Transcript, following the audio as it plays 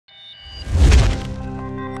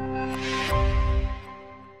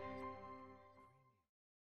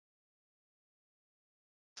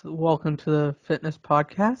Welcome to the fitness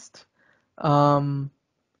podcast. Um,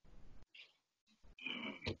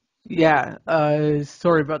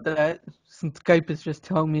 sorry about that. Since Skype is just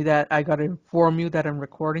telling me that I gotta inform you that I'm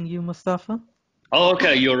recording you, Mustafa. Oh,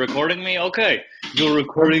 okay, you're recording me? Okay. You're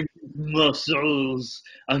recording muscles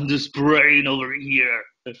and this brain over here.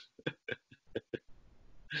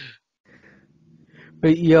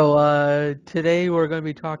 But today we're gonna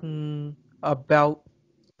be talking about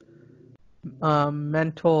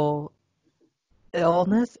mental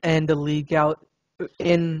illness and the legal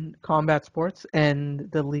in combat sports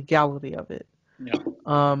and the legality of it. Yeah.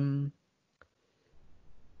 Um,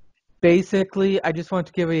 Basically, I just want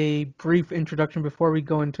to give a brief introduction before we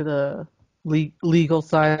go into the legal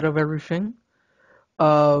side of everything.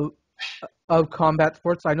 Uh, of combat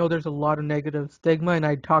sports. I know there's a lot of negative stigma, and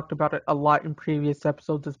I talked about it a lot in previous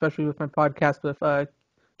episodes, especially with my podcast with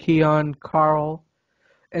Keon, Carl,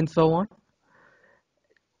 and so on.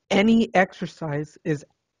 Any exercise is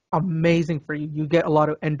amazing for you. You get a lot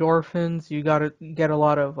of endorphins, you get a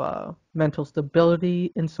lot of mental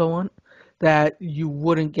stability, and so on, that you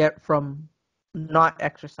wouldn't get from not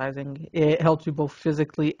exercising. It helps you both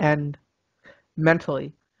physically and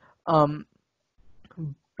mentally. Um,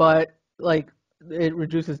 but like it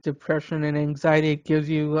reduces depression and anxiety. It gives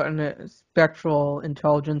you a spectral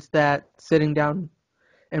intelligence that sitting down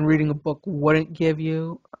and reading a book wouldn't give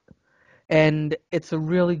you, and it's a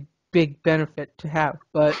really big benefit to have.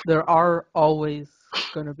 But there are always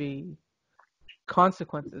going to be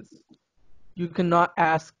consequences. You cannot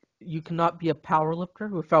ask. You cannot be a power lifter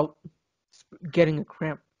without getting a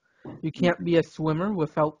cramp. You can't be a swimmer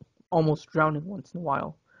without almost drowning once in a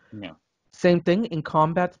while. Yeah. Same thing in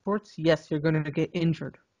combat sports. Yes, you're going to get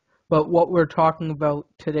injured. But what we're talking about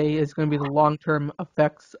today is going to be the long-term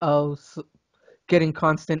effects of getting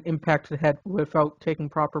constant impact to the head without taking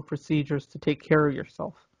proper procedures to take care of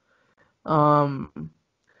yourself. Um,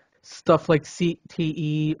 Stuff like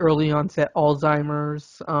CTE, early onset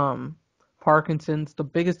Alzheimer's, Parkinson's. The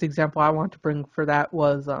biggest example I want to bring for that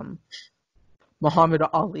was Muhammad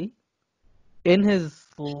Ali. In his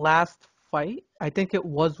last fight, I think it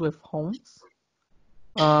was with Holmes,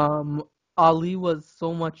 um, Ali was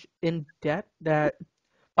so much in debt that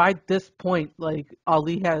by this point, like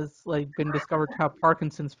Ali has like been discovered to have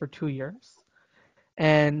Parkinson's for 2 years,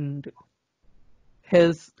 and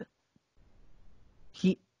his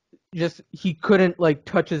he he couldn't like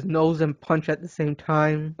touch his nose and punch at the same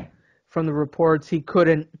time. From the reports, he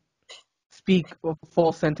couldn't speak a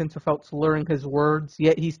full sentence without slurring his words.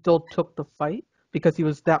 Yet he still took the fight because he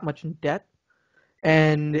was that much in debt,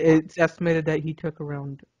 and it's estimated that he took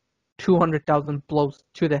around 200,000 blows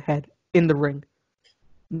to the head in the ring,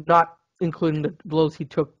 not including the blows he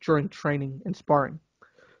took during training and sparring.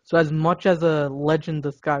 So as much as a legend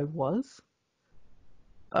this guy was,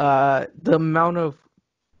 the amount of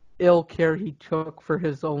ill care he took for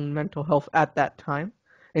his own mental health at that time,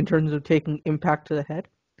 in terms of taking impact to the head,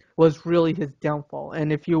 was really his downfall.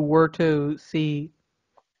 And if you were to see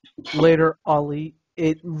later Ali,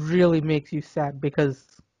 it really makes you sad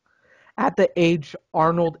because at the age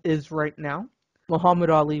Arnold is right now, Muhammad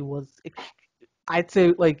Ali was, I'd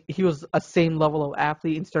say, like he was a same level of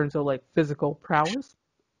athlete in terms of like physical prowess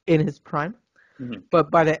in his prime. Mhm.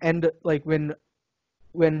 But by the end, like when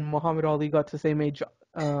Muhammad Ali got to the same age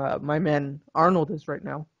my man Arnold is right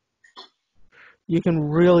now, you can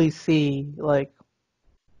really see like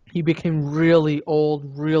he became really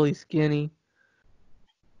old, really skinny.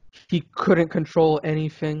 He couldn't control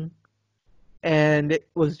anything, and it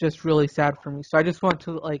was just really sad for me. So I just want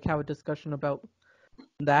to like have a discussion about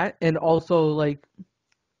that, and also like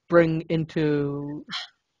bring into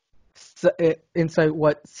insight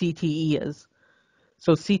what CTE is.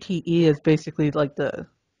 So CTE is basically like the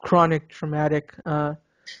chronic traumatic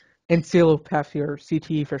encephalopathy, or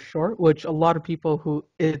CTE for short, which a lot of people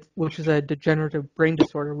which is a degenerative brain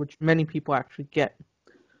disorder, which many people actually get.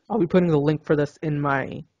 I'll be putting the link for this in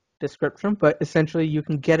my description, but essentially you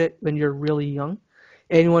can get it when you're really young.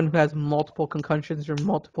 Anyone who has multiple concussions or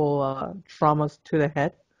multiple traumas to the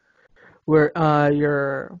head, where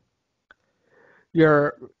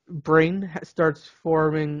your brain starts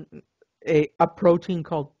forming a protein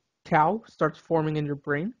called tau starts forming in your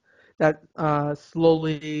brain that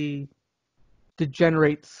slowly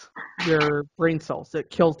degenerates your brain cells. It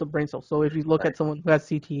kills the brain cells. So if you look Right. at someone who has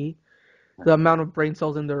CTE, the amount of brain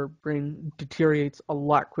cells in their brain deteriorates a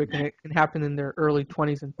lot quicker, and it can happen in their early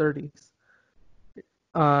 20s and 30s.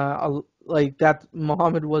 Like that,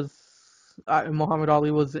 Muhammad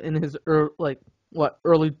Ali was in his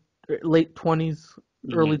early late 20s,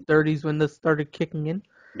 early Mhm. 30s when this started kicking in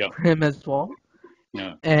Yeah. for him as well.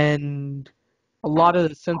 Yeah. And a lot of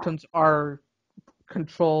the symptoms are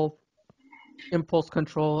control, impulse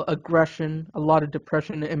control, aggression, a lot of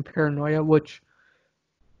depression and paranoia, which,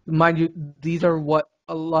 mind you, these are what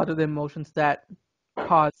a lot of the emotions that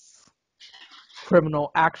cause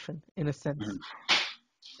criminal action, in a sense.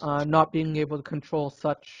 Mhm. Not being able to control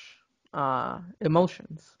such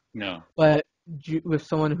emotions. Yeah, But with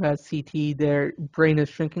someone who has CT, their brain is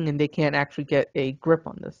shrinking and they can't actually get a grip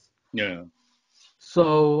on this. yeah,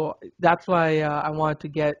 So that's why I wanted to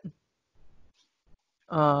get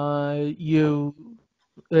you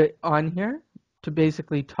on here to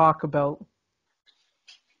basically talk about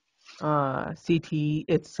CT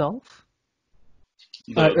itself,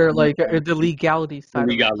 the the legality the side of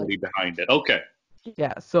it. Like, legality behind it. Okay.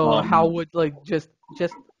 yeah. So how Um, would just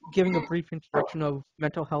giving a brief introduction of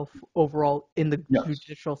mental health overall in the yes.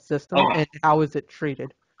 judicial system Okay. and how is it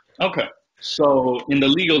treated? Okay. So in the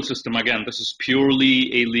legal system, again, this is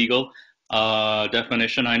purely a legal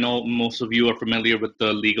definition. I know most of you are familiar with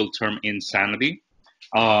the legal term insanity,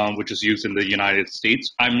 which is used in the United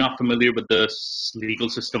States. I'm not familiar with the legal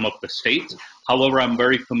system of the States. However, I'm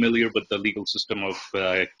very familiar with the legal system of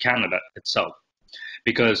Canada itself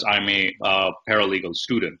because I'm a paralegal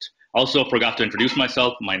student. Also, forgot to introduce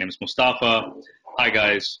myself. My name is Mustafa. Hi,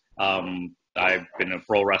 guys. I've been a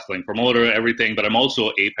pro wrestling promoter, everything, but I'm also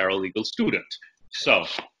a paralegal student. So,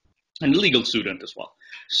 and legal student as well.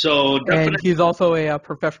 So, And definitely. he's also a,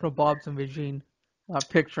 professional Bob's and Vagine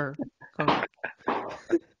picture.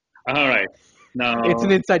 All right. It's an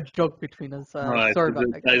Now, inside joke between us. all right, Sorry so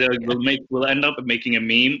about that, guys. Yeah. we'll end up making a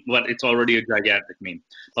meme, but it's already a gigantic meme.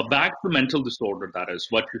 But back to mental disorder, that is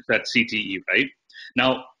what you said, CTE, right?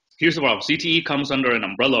 Now, here's the problem: CTE comes under an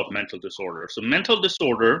umbrella of mental disorder. So, mental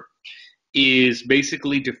disorder is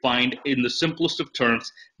basically defined in the simplest of terms,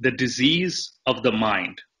 the disease of the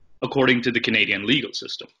mind, according to the Canadian legal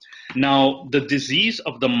system. Now, the disease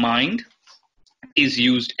of the mind is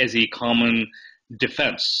used as a common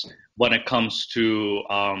defense when it comes to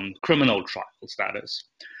criminal trials, that is.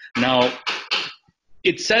 Now,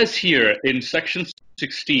 it says here in section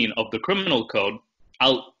 16 of the criminal code,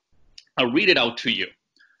 I'll, I'll read it out to you.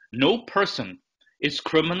 No person is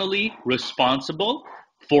criminally responsible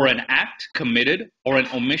for an act committed or an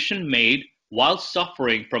omission made while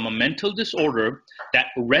suffering from a mental disorder that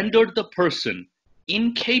rendered the person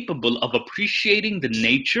incapable of appreciating the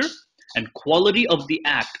nature and quality of the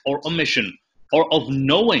act or omission, or of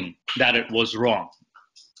knowing that it was wrong.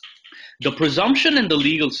 The presumption in the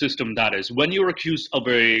legal system, that is, when you're accused of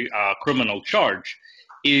a criminal charge,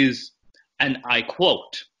 is, and I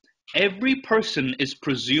quote, every person is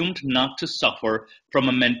presumed not to suffer from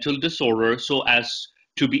a mental disorder so as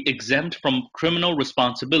to be exempt from criminal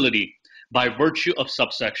responsibility by virtue of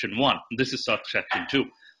subsection 1. This is subsection 2.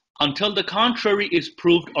 Until the contrary is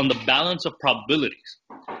proved on the balance of probabilities.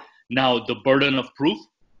 Now, the burden of proof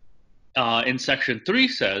in section 3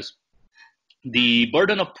 says the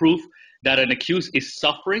burden of proof that an accused is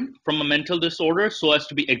suffering from a mental disorder so as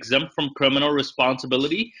to be exempt from criminal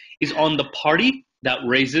responsibility is on the party that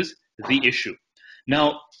raises the issue.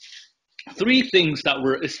 Now, three things that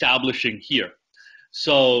we're establishing here.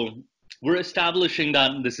 So, we're establishing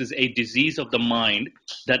that this is a disease of the mind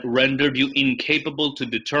that rendered you incapable to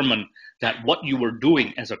determine that what you were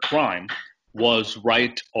doing as a crime was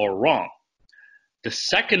right or wrong. The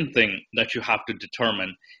second thing that you have to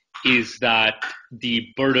determine is that the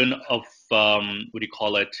burden of what do you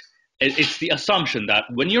call it? It's the assumption that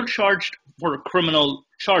when you're charged for criminal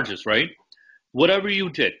charges, right? Whatever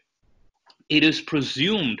you did, it is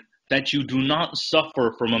presumed that you do not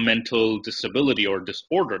suffer from a mental disability or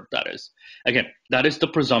disorder. That is, again, that is the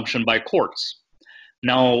presumption by courts.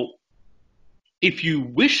 Now, if you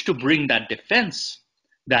wish to bring that defense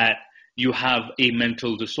that you have a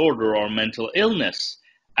mental disorder or mental illness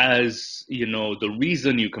as the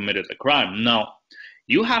reason you committed the crime, now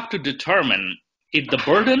you have to determine if the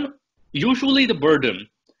burden, usually the burden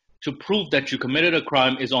to prove that you committed a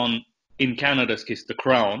crime is on, in Canada's case, the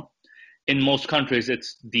crown. In most countries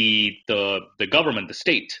it's the government,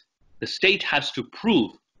 the state has to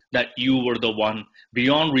prove that you were the one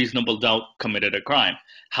beyond reasonable doubt committed a crime.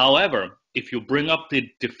 However, if you bring up the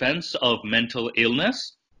defense of mental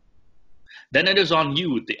illness, then it is on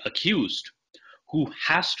you, the accused, who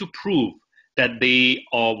has to prove that they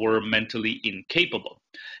were mentally incapable.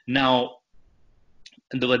 Now,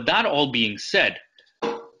 with that all being said,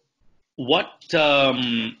 what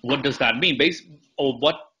does that mean? Or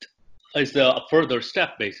what is the further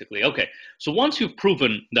step, basically? Okay, so once you've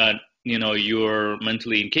proven that you're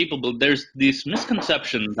mentally incapable, there's this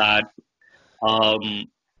misconception that um,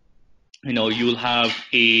 you'll have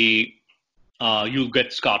you'll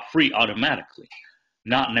get scot free automatically.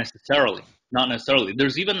 Not necessarily. Not necessarily.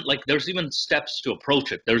 There's even steps to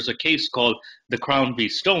approach it. There's a case called the Crown v.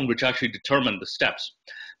 Stone, which actually determined the steps.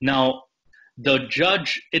 Now, the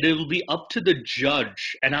judge, it'll be up to the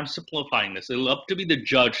judge, and I'm simplifying this. It'll up to be the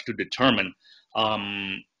judge to determine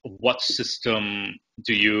what system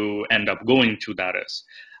do you end up going to. That is,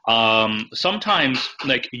 sometimes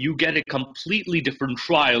like you get a completely different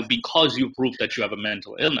trial because you prove that you have a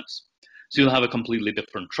mental illness. So you'll have a completely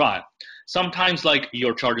different trial. Sometimes, like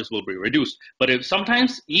your charges will be reduced, but if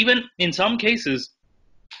sometimes, even in some cases,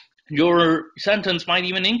 your sentence might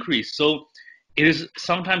even increase. So it is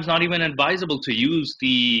sometimes not even advisable to use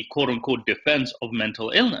the quote unquote defense of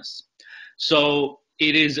mental illness. So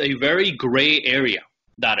it is a very gray area,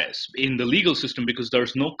 that is, in the legal system, because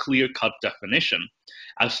there's no clear cut definition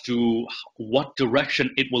as to what direction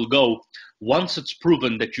it will go once it's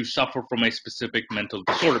proven that you suffer from a specific mental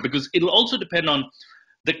disorder. Because it'll also depend on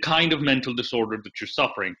the kind of mental disorder that you're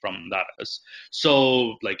suffering from, that is.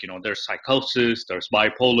 So like, there's psychosis, there's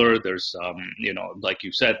bipolar, there's like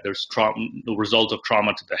you said, there's the result of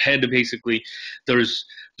trauma to the head, basically. There's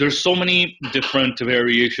so many different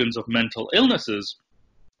variations of mental illnesses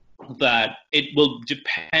that it will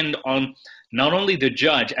depend on not only the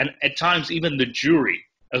judge, and at times even the jury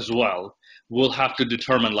as well, will have to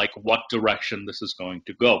determine like what direction this is going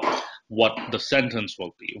to go, what the sentence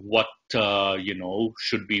will be, what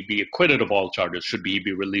should we be acquitted of all charges, should we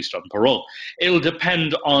be released on parole. It'll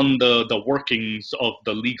depend on the workings of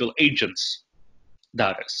the legal agents,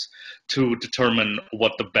 that is, to determine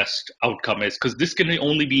what the best outcome is, because this can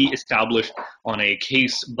only be established on a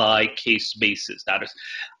case by case basis. That is,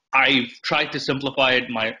 I've tried to simplify it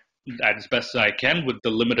as best as I can with the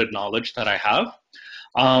limited knowledge that I have.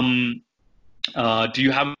 Do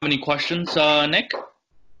you have any questions, Nick?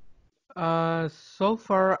 So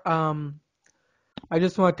far, I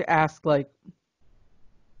just wanted to ask, like,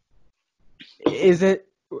 is it,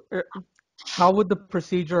 how would the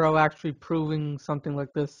procedure of actually proving something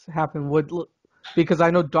like this happen? Because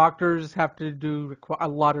I know doctors have to do a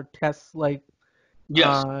lot of tests, like,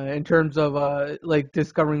 Yes. in terms of like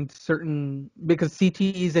discovering certain, because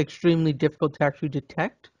CTE is extremely difficult to actually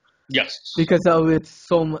detect Yes. because of its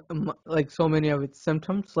like so many of its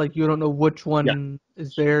symptoms. Like you don't know which Yeah. one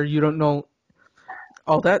is there. You don't know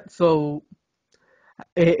all that, so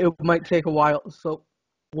it might take a while. So,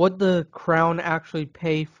 would the Crown actually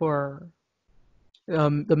pay for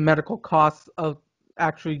the medical costs of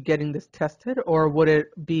actually getting this tested, or would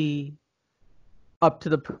it be up to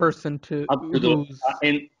the person to Up to the who's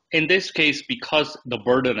in this case, because the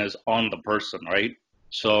burden is on the person, right?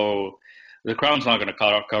 So the Crown's not going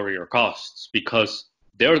to cover your costs because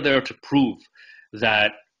they're there to prove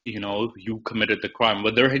that you committed the crime,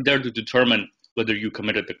 but they're there to determine whether you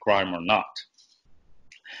committed the crime or not.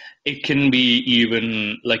 It can be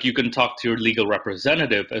even like you can talk to your legal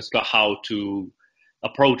representative as to how to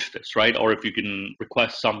approach this, right? Or if you can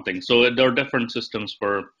request something. So there are different systems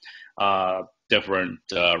for different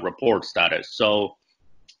report status. So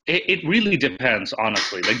it really depends,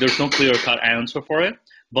 honestly. Like there's no clear cut answer for it,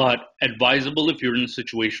 but advisable if you're in a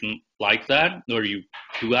situation like that, or you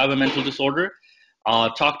do have a mental disorder,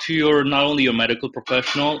 talk to your not only your medical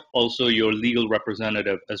professional, also your legal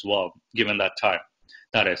representative as well, given that time.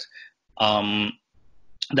 That is, um,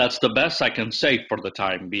 that's the best I can say for the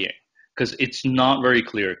time being, because it's not very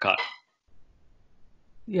clear cut.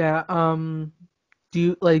 yeah. Do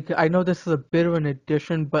you like? I know this is a bit of an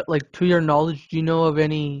addition, but like to your knowledge, do you know of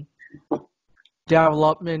any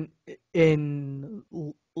development in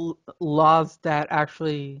laws that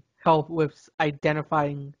actually help with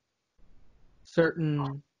identifying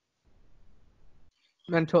certain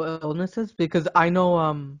mental illnesses? Because I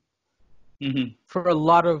know Hmm. for a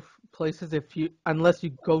lot of places, if you unless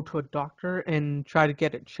you go to a doctor and try to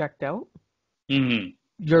get it checked out, Hmm.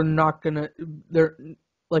 you're not gonna there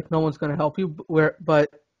like no one's gonna help you.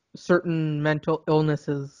 But certain mental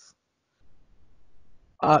illnesses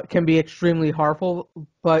can be extremely harmful,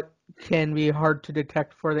 but can be hard to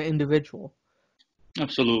detect for the individual.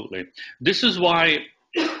 Absolutely. This is why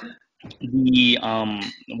the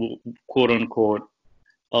quote unquote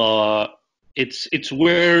uh, it's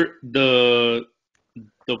where the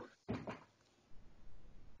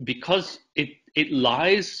because it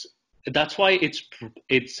lies. That's why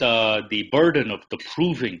it's the burden of the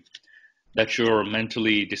proving that you're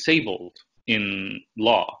mentally disabled in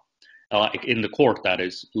law, in the court, that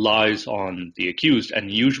is, lies on the accused. And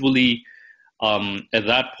usually, at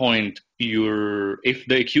that point, if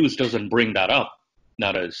the accused doesn't bring that up,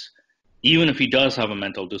 that is, even if he does have a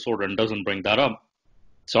mental disorder and doesn't bring that up,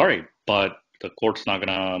 sorry, but the court's not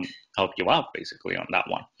gonna help you out basically on that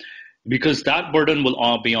one because that burden will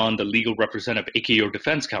all be on the legal representative, aka your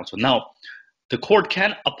defense counsel. Now, the court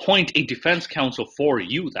can appoint a defense counsel for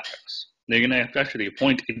you. That is, they're gonna actually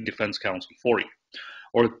appoint a defense counsel for you,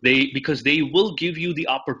 or because they will give you the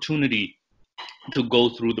opportunity to go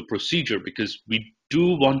through the procedure because we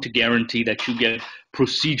do want to guarantee that you get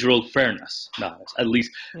procedural fairness. At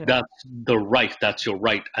least Yeah. that's your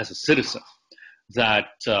right as a citizen. That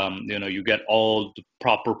you get all the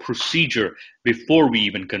proper procedure before we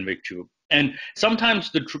even convict you. And sometimes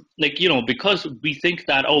because we think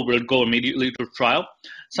that we'll go immediately to trial.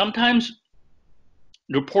 Sometimes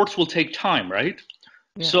reports will take time, right?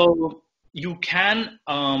 Yeah. So you can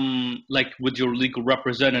with your legal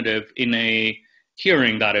representative in a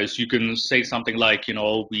hearing, that is, you can say something like,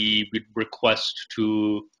 we request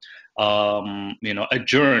to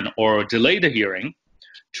adjourn or delay the hearing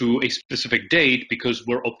to a specific date because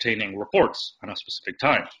we're obtaining reports on a specific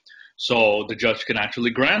time. So the judge can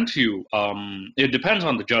actually grant you, it depends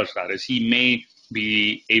on the judge, that is, he may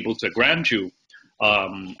be able to grant you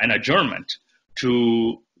an adjournment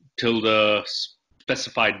till the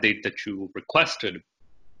specified date that you requested.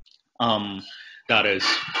 That is,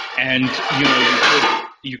 and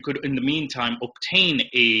you could in the meantime obtain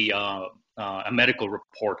a medical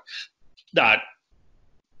report that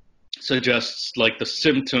suggests like the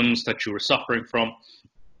symptoms that you were suffering from,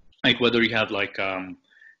 like whether you have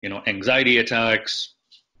anxiety attacks,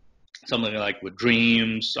 something like with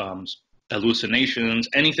dreams, hallucinations,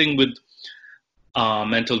 anything with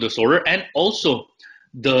mental disorder. And also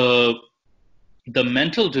the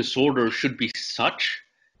mental disorder should be such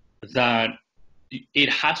that it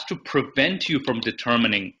has to prevent you from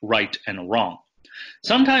determining right and wrong.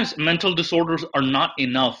 Sometimes mental disorders are not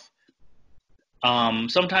enough.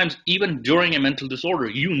 Sometimes even during a mental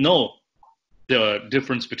disorder, the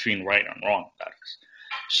difference between right and wrong. That is.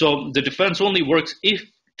 So the defense only works if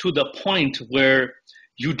to the point where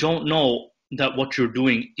you don't know that what you're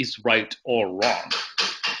doing is right or wrong.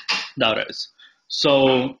 That is.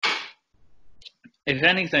 So if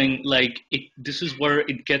anything, this is where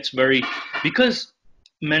it gets very, because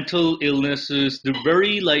mental illnesses, they're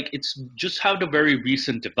very it's just had a very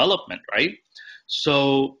recent development, right?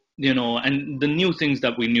 So, and the new things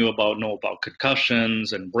that we know about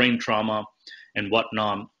concussions and brain trauma and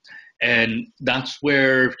whatnot. And that's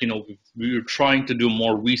where, we're trying to do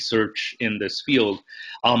more research in this field.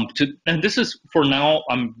 And this is, for now,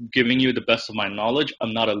 I'm giving you the best of my knowledge.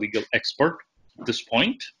 I'm not a legal expert at this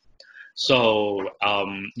point. So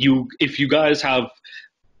if you guys have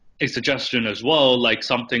a suggestion as well, like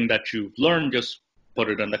something that you've learned, just put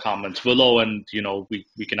it in the comments below, and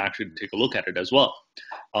we can actually take a look at it as well,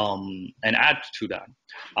 and add to that.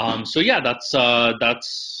 So yeah, that's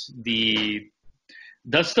the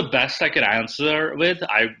best I could answer with.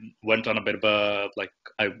 I went on a bit of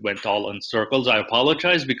I went all in circles. I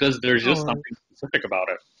apologize because there's just something specific about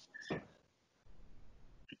it.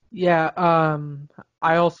 Yeah,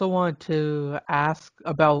 I also want to ask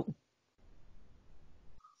about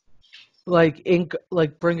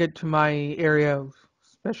bring it to my area of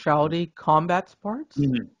specialty, combat sports.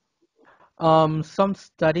 Mm-hmm. Some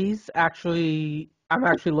studies actually, I'm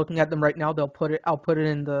actually looking at them right now. I'll put it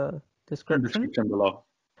in the description. Description below.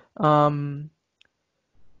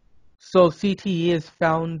 So CTE is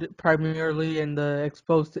found primarily in the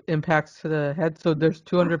exposed impacts to the head. So there's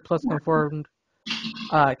 200 plus confirmed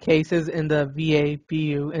cases in the VA,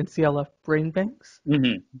 BU, and CLF brain banks.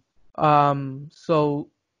 Mm-hmm. So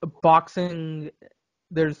boxing,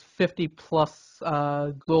 there's 50 plus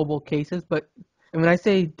global cases, but when I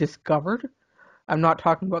say discovered, I'm not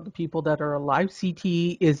talking about the people that are alive.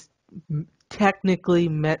 CTE is technically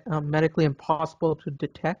medically impossible to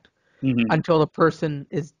detect until the person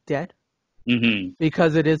is dead,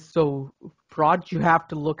 because it is so broad. You have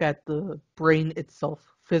to look at the brain itself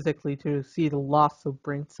physically to see the loss of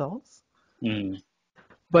brain cells.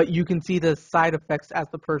 But you can see the side effects as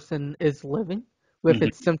the person is living with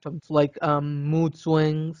its symptoms, like mood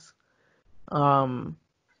swings,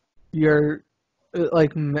 your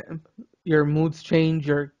your moods change,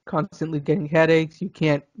 you're constantly getting headaches, you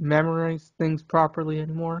can't memorize things properly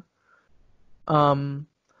anymore.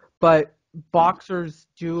 But boxers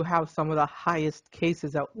do have some of the highest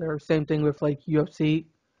cases out there. Same thing with UFC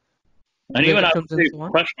and even I victims would and say so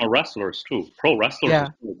on. professional wrestlers too, pro wrestlers as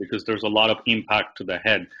well, because there's a lot of impact to the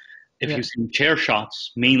head. If you see chair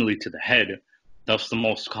shots mainly to the head, that's the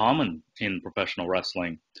most common in professional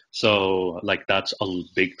wrestling. So that's a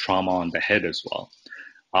big trauma on the head as well.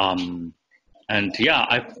 And yeah,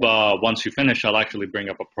 once you finish, I'll actually bring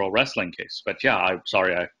up a pro wrestling case. But yeah, I'm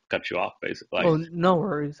sorry I cut you off, basically. Oh, no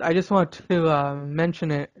worries. I just want to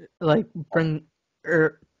mention it, like bring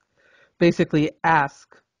or basically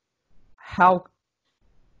ask how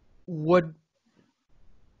would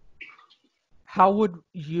how would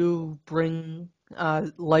you bring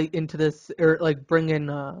light into this, or like bring in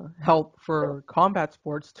help for combat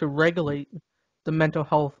sports to regulate the mental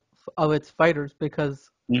health of its fighters?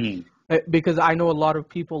 Mhm. Because I know a lot of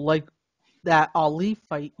people like that Ali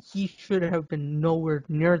fight. He should have been nowhere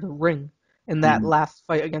near the ring in that Mhm. last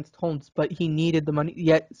fight against Holmes, but he needed the money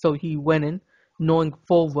yet, so he went in knowing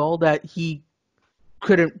full well that he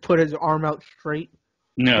couldn't put his arm out straight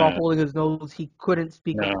while No, holding his nose. He couldn't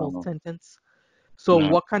speak a full no, sentence. So, no.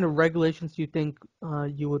 what kind of regulations do you think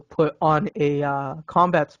you would put on a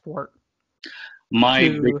combat sport My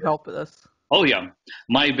big, to help with this? oh yeah,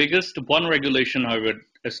 my biggest one regulation I would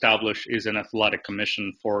establish is an athletic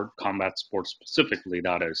commission for combat sports specifically.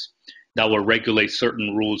 That will regulate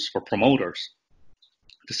certain rules for promoters.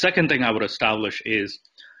 The second thing I would establish is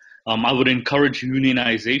I would encourage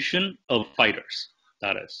unionization of fighters.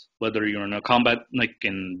 That is, whether you're in a combat, like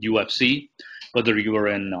in UFC, whether you're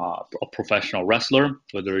in a professional wrestler,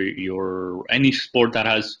 whether you're any sport that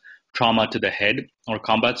has trauma to the head or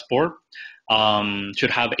combat sport,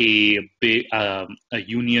 should have a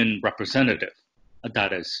union representative.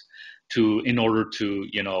 That is, to in order to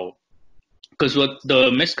because what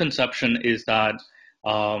the misconception is that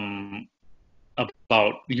um,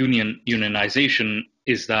 about unionization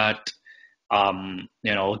is that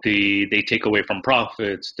they take away from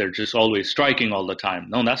profits. They're just always striking all the time.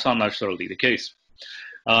 No, that's not necessarily the case.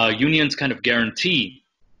 Unions kind of guarantee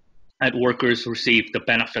that workers receive the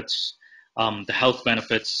benefits, the health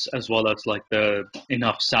benefits, as well as like the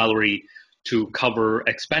enough salary to cover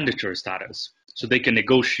expenditures. That is, so they can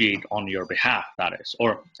negotiate on your behalf. That is,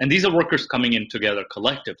 and these are workers coming in together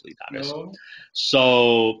collectively. That is,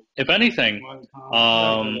 so if anything,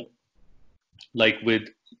 um, like with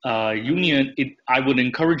I would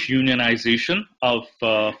encourage unionization of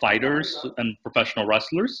fighters and professional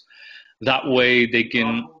wrestlers. That way, they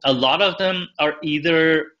can. A lot of them are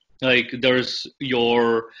either like there's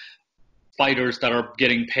your fighters that are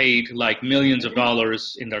getting paid like millions of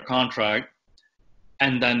dollars in their contract,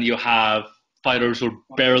 and then you have fighters who are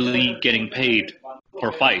barely getting paid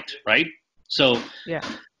per fight, right? So Yeah.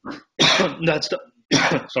 that's the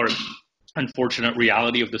sorry, unfortunate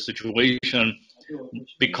reality of the situation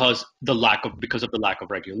because of the lack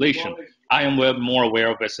of regulation. I am more aware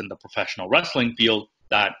of this in the professional wrestling field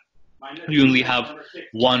that you only have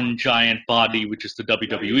one giant body, which is the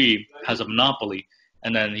WWE, has a monopoly,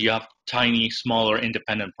 and then you have tiny, smaller,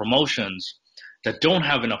 independent promotions that don't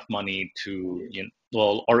have enough money to,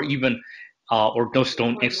 or even, or just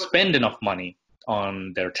don't spend enough money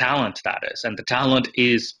on their talent status, and the talent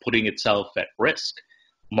is putting itself at risk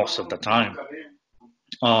most of the time.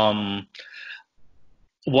 Um,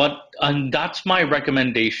 and that's my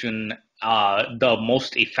recommendation. The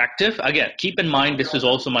most effective, again, keep in mind this is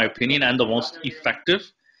also my opinion, and the most effective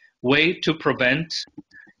way to prevent,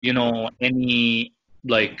 any,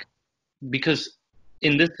 like, because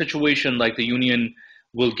in this situation, like, the union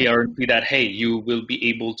will guarantee that, hey, you will be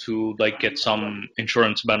able to like get some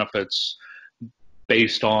insurance benefits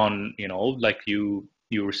based on, like, you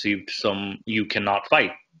received some, you cannot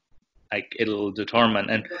fight, like it'll determine.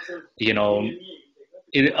 And you know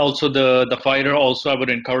it also, the fighter also, I would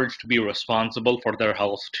encourage to be responsible for their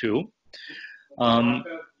health too. um,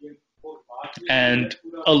 and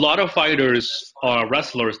a lot of fighters or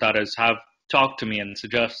wrestlers, that is, have talked to me and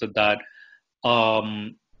suggested that,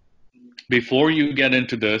 um, before you get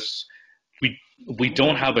into this, we we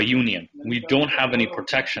don't have a union, we don't have any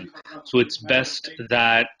protection, so it's best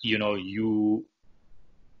that you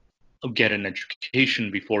get an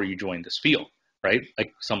education before you join this field, right?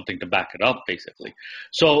 Like something to back it up, basically.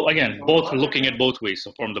 So again, both looking at both ways,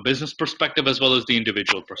 so from the business perspective as well as the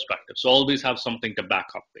individual perspective. So always have something to back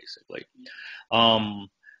up, basically. Um,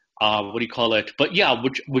 what do you call it? But yeah,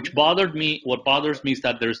 which bothered me. What bothers me is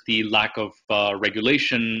that there's the lack of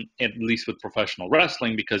regulation, at least with professional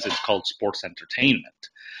wrestling, because it's called sports entertainment.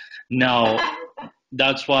 Now,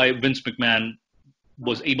 that's why Vince McMahon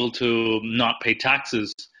was able to not pay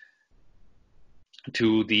taxes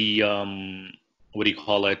to the, what do you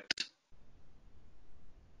call it?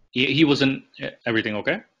 He wasn't, everything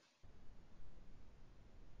okay?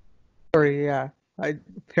 Sorry, yeah. I Yeah.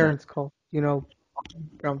 parents call,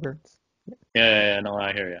 brown parents. No,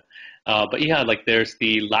 I hear you. But yeah, like there's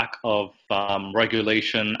the lack of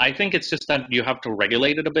regulation. I think it's just that you have to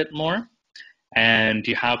regulate it a bit more, and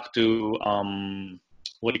you have to,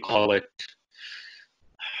 what do you call it?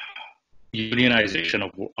 unionization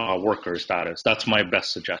of workers. That's my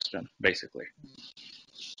best suggestion, basically.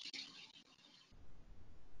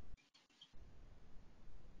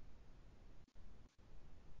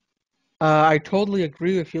 I totally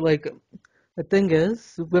agree with you. Like, the thing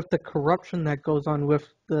is, with the corruption that goes on with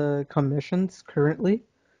the commissions currently,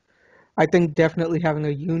 I think definitely having a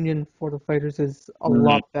union for the fighters is a Mm,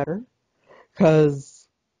 lot better. Because,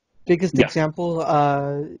 biggest yes. example,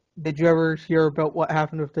 did you ever hear about what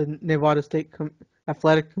happened with the Nevada State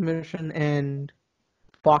Athletic Commission and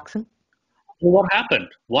boxing? Well, what happened?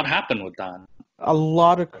 What happened with that? A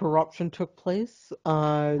lot of corruption took place. They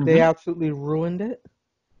Mm-hmm. absolutely ruined it.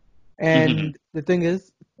 Mm-hmm. And the thing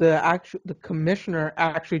is, the commissioner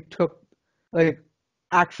actually took, like,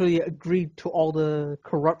 actually agreed to all the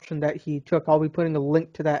corruption that he took. I'll be putting a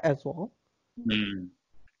link to that as well, Mm.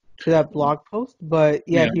 to that blog post. But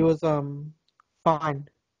yeah, Yeah. he was fined.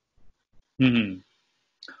 Mm-hmm.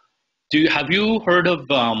 Have you heard of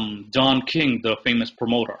Don King, the famous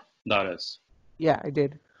promoter? That is. Yeah, I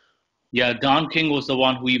did. Yeah, Don King was the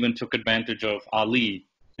one who even took advantage of Ali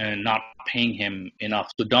and not paying him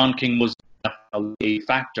enough. So Don King was definitely a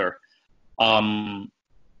factor. Um,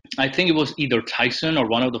 I think it was either Tyson or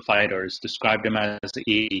one of the fighters described him as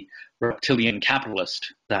a reptilian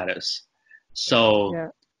capitalist. That is. So Yeah,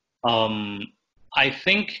 um, I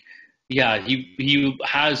think, yeah, he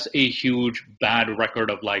has a huge bad record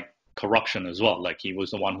of like corruption as well. Like he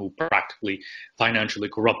was the one who practically financially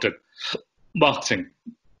corrupted boxing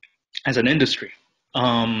as an industry.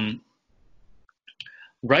 Um,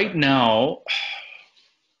 right now,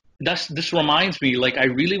 this reminds me. Like I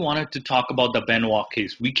really wanted to talk about the Benoit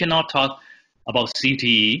case. We cannot talk about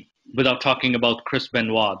CTE without talking about Chris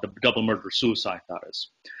Benoit, the double murder suicide. That is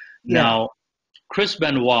yeah, now. Chris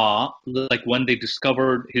Benoit, like when they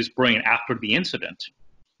discovered his brain after the incident,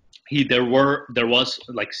 there was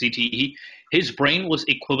like CTE. His brain was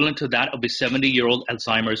equivalent to that of a 70-year-old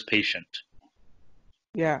Alzheimer's patient.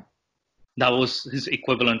 yeah, That was his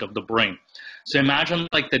equivalent of the brain. So imagine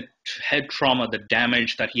like the head trauma, the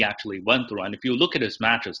damage that he actually went through. And if you look at his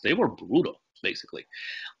matches, they were brutal, basically.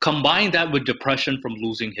 Combine that with depression from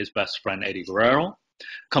losing his best friend Eddie Guerrero.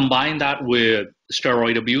 Combine that with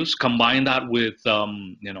steroid abuse. Combine that with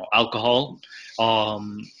alcohol,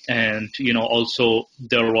 and also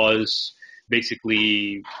there was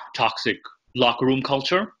basically toxic locker room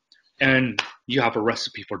culture, and you have a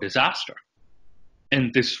recipe for disaster.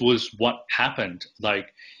 And this was what happened.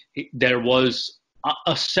 Like there was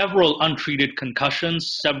several untreated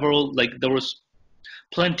concussions, several like there was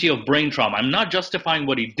plenty of brain trauma. I'm not justifying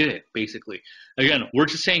what he did, basically. Again, we're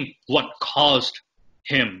just saying what caused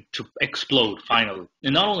him to explode finally.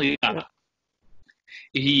 And not only yeah, that,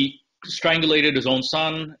 he strangulated his own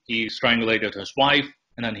son, he strangulated his wife,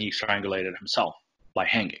 and then he strangulated himself by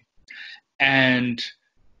hanging. And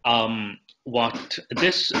what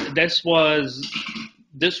this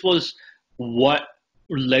was what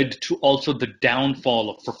led to also the downfall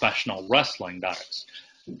of professional wrestling. That is,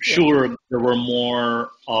 yeah, sure, there were more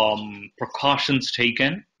precautions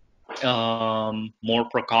taken, more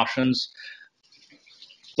precautions,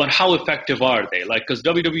 but how effective are they? Like, because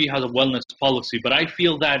WWE has a wellness policy, but I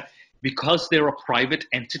feel that because they're a private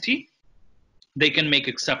entity, they can make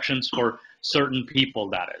exceptions for certain people.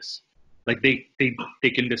 That is, like they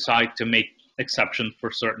can decide to make exceptions for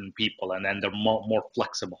certain people, and then they're more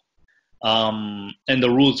flexible. And the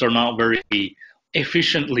rules are not very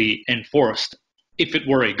efficiently enforced. If it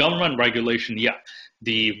were a government regulation, yeah,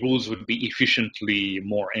 the rules would be efficiently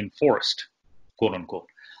more enforced, quote unquote.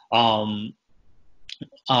 Um,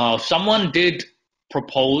 Someone did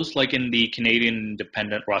propose, like in the Canadian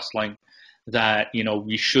Independent Wrestling, that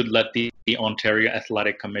we should let the Ontario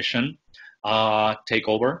Athletic Commission take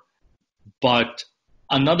over. But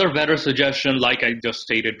another better suggestion, like I just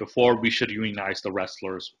stated before, we should unionize the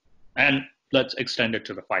wrestlers, and let's extend it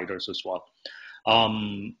to the fighters as well.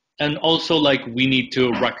 And also, like we need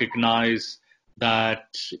to recognize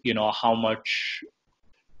that how much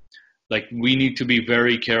like we need to be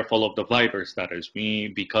very careful of the fighters. That is, we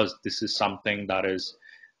because this is something that is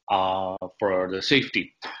for the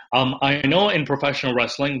safety. I know in professional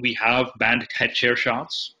wrestling we have banned head chair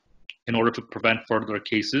shots in order to prevent further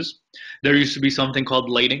cases. There used to be something called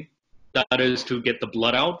blading, that is to get the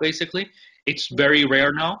blood out, basically. It's very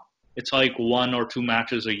rare now. It's like one or two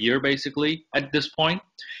matches a year, basically, at this point.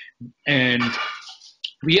 And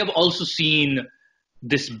we have also seen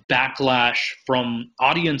this backlash from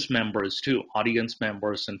audience members, too, audience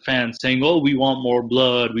members and fans saying, oh, we want more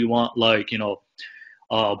blood. We want, like,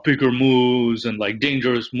 bigger moves and, like,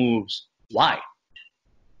 dangerous moves. Why?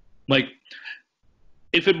 Like,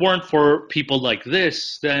 if it weren't for people like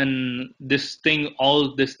this, then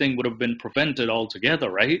all this thing would have been prevented altogether,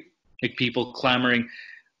 right? Like people clamoring.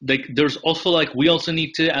 Like there's also like we also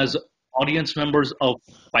need to, as audience members of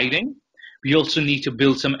fighting, we also need to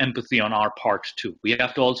build some empathy on our part too. We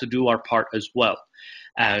have to also do our part as well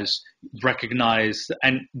as recognize,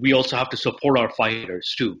 and we also have to support our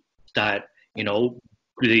fighters too. That you know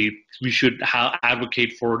we should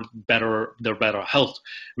advocate for their better health.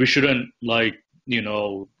 We shouldn't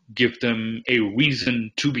give them a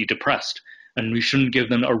reason to be depressed, and we shouldn't give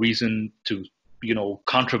them a reason to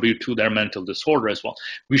contribute to their mental disorder as well.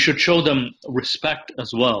 We should show them respect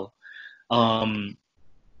as well, um,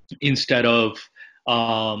 instead of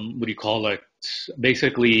what do you call it?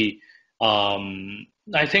 Basically,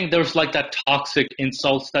 I think there's like that toxic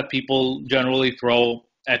insults that people generally throw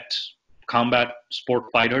at combat sport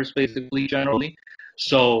fighters, basically generally.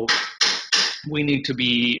 So we need to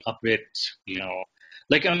be a bit,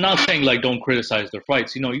 like I'm not saying like don't criticize their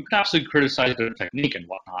fights. You can absolutely criticize their technique and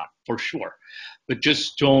whatnot for sure, but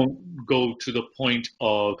just don't go to the point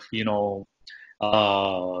of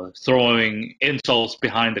throwing insults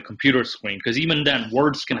behind the computer screen, because even then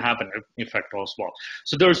words can have an effect as well.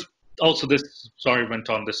 So there's also this. Sorry, went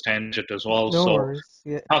on this tangent as well. No So worries.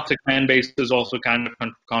 Yeah. toxic fan bases also kind of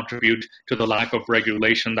contribute to the lack of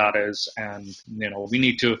regulation that is, and we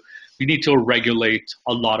need to regulate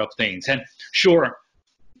a lot of things. And sure,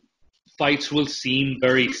 fights will seem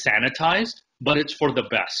very sanitized, but it's for the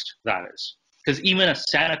best, that is. Because even a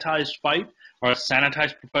sanitized fight or a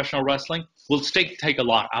sanitized professional wrestling will take a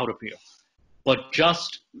lot out of you, but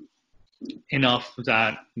just enough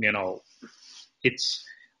that it's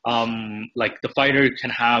like the fighter can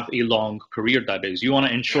have a long career. That is, you want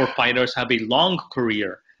to ensure fighters have a long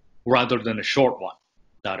career rather than a short one.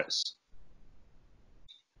 That is.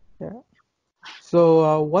 Yeah.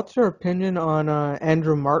 So, what's your opinion on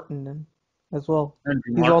Andrew Martin as well? Andrew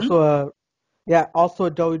He's Martin. also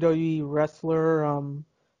a WWE wrestler.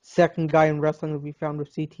 Second guy in wrestling to be found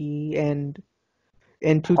with CTE, and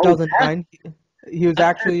in Oh, Test. 2009, he was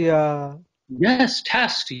actually Yes,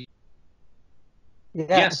 Test. yeah,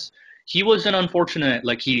 Yes, he was an unfortunate.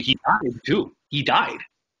 Like he died too. He died,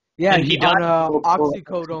 yeah, and he he on died for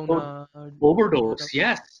oxycodone overdose. overdose.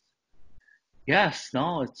 Yes, yes.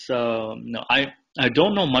 No, it's no. I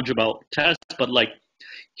don't know much about Test, but like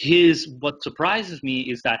his what surprises me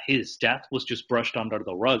is that his death was just brushed under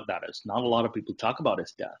the rug. That is, not a lot of people talk about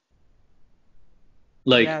his death.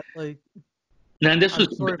 Like, Yeah, like and this I'm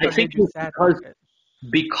was, sorry if I I think, made it you was sad to because hear it.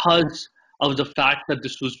 because of the fact that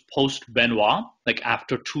this was post Benoit, like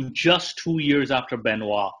after just 2 years after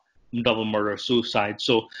Benoit double murder suicide.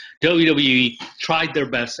 So WWE tried their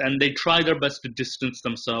best, and they tried their best to distance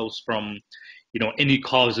themselves from any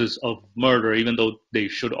causes of murder, even though they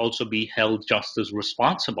should also be held just as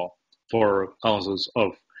responsible for causes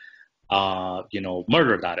of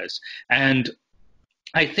murder, that is. And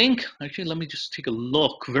I think actually, let me just take a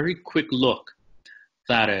look, very quick look,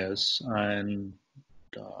 that is. And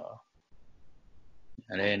uh,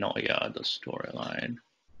 I didn't know, yeah, the storyline.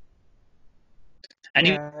 And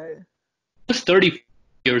he Yeah, was 30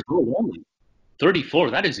 years old only. 34,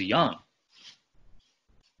 that is young.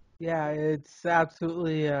 yeah, it's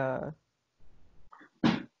absolutely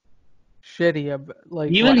shitty.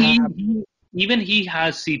 Like Even what he, happened. he even he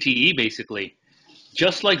has CTE basically,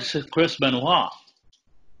 just like Chris Benoit.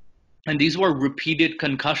 And these were repeated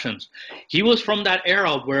concussions. He was from that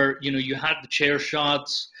era where you had the chair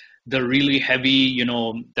shots, the really heavy,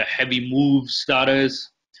 the heavy moves. That is,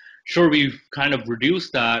 sure, we've kind of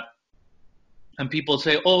reduced that, and people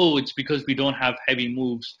say, "Oh, it's because we don't have heavy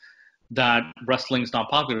moves that wrestling's not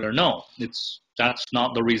popular." No, that's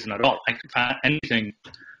not the reason at all. I can find anything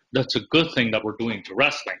that's a good thing that we're doing to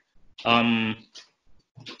wrestling. Um,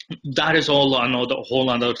 that is all another whole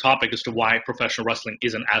other topic as to why professional wrestling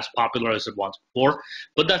isn't as popular as it was before.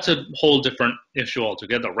 But that's a whole different issue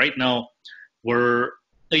altogether. Right now, we're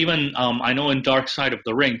even I know in Dark Side of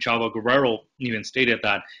the Ring, Chavo Guerrero even stated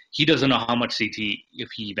that he doesn't know how much CT,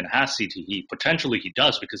 if he even has CTE. Potentially he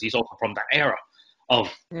does, because he's also from that era of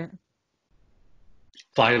Yeah,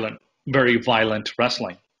 violent, very violent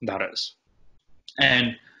wrestling. That is,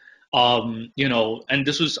 and and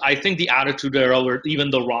this was, I think, the attitude era where even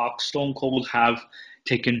The Rock, Stone Cold have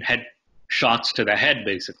taken head shots to the head,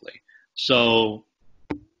 basically. So,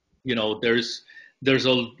 there's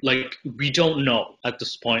a, like, we don't know at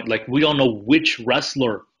this point, like, we don't know which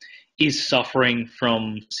wrestler is suffering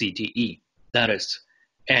from CTE. That is,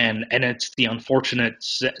 and it's the unfortunate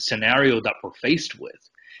scenario that we're faced with,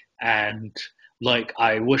 and like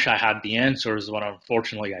I wish I had the answers, but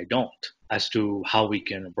unfortunately I don't, as to how we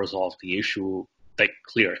can resolve the issue like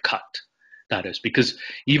clear cut. That is because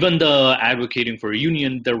even the advocating for a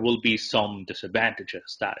union, there will be some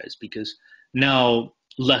disadvantages. That is because now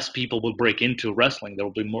less people will break into wrestling. There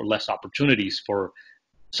will be more less opportunities for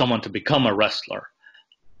someone to become a wrestler.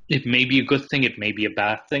 It may be a good thing, it may be a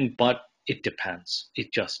bad thing, but it depends.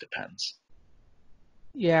 It just depends.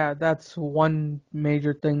 Yeah, that's one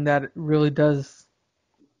major thing that really does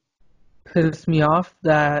piss me off.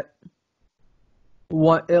 That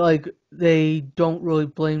what like they don't really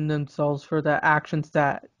blame themselves for the actions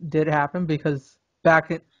that did happen because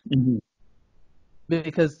back in Mm-hmm.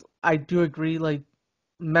 because I do agree like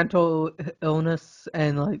mental illness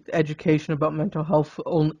and like education about mental health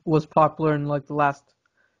was popular in like the last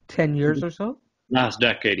 10 years or so. Last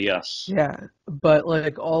decade, yes. Yeah, but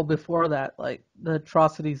like all before that, like the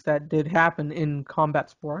atrocities that did happen in combat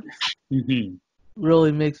sports Mm-hmm.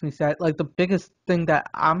 really makes me sad. Like the biggest thing that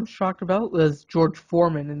I'm shocked about was George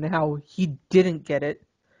Foreman and how he didn't get it.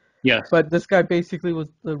 Yes. But this guy basically was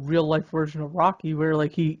the real life version of Rocky, where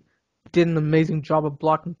like he did an amazing job of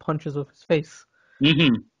blocking punches with his face.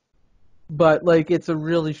 Mm-hmm. But like it's a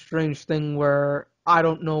really strange thing where I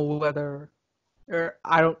don't know whether or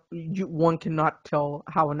I don't one cannot tell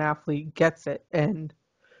how an athlete gets it, and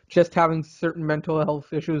just having certain mental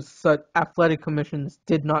health issues, such athletic commissions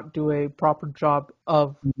did not do a proper job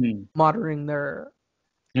of Mm-hmm. monitoring their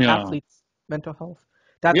Yeah. athletes' mental health.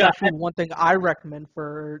 That's Yeah. actually one thing I recommend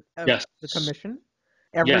for Yes. the commission.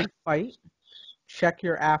 Yes. Every fight, check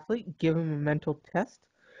your athlete, give him a mental test.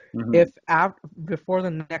 Mm-hmm. If before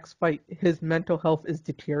the next fight his mental health is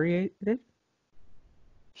deteriorated,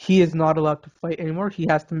 he is not allowed to fight anymore. He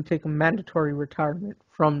has to take a mandatory retirement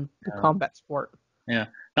from the Yeah. combat sport. Yeah.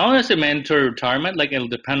 Not when I say mandatory retirement, like it'll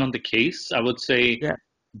depend on the case. I would say Yeah.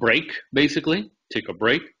 break, basically. Take a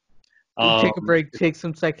break. Take a Um, break, take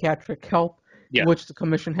some psychiatric help, yeah. which the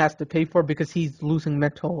commission has to pay for because he's losing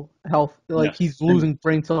mental health. Like Yes. he's And, losing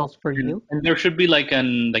brain cells for you. and there should be like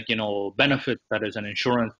an like benefit that is an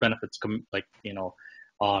insurance benefits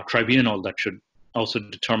tribunal that should also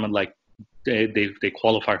determine like they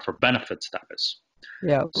qualify for benefit status.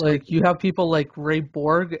 Yeah, So, like you have people like Ray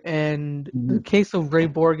Borg, and the mhm. case of Ray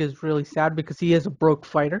Borg is really sad because he is a broke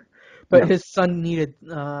fighter, but Yeah. his son needed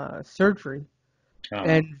surgery, Uh,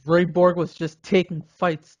 and Ray Borg was just taking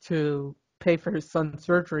fights to pay for his son's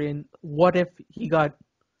surgery. And what if he got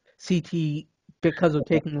CT because of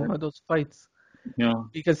taking one of those fights? yeah.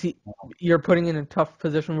 Because you're putting in a tough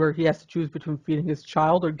position where he has to choose between feeding his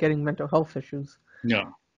child or getting mental health issues.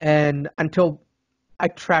 Yeah. And until I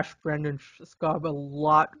trashed Brendan Schaub a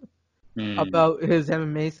lot Mm, about his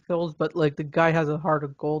MMA skills, but like the guy has a heart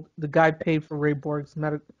of gold. The guy paid for Ray Borg's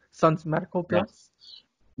son's medical yes. bills,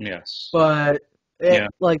 Yes. but Yeah.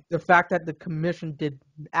 like the fact that the commission did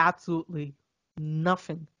absolutely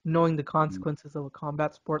nothing, knowing the Mm, consequences of a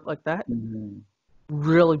combat sport like that, mhm.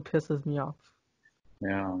 really pisses me off.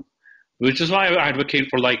 Yeah. Which is why I advocate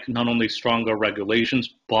for like not only stronger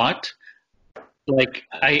regulations, but like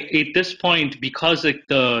I at this point because like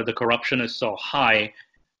the corruption is so high,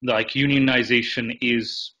 like unionization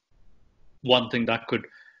is one thing that could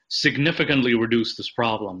significantly reduce this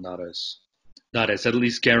problem. That is at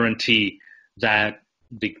least guarantee that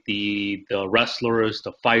the wrestlers,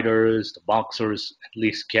 the fighters, the boxers at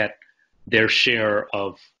least get their share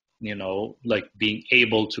of like being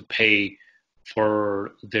able to pay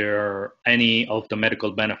for their any of the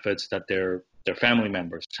medical benefits that their family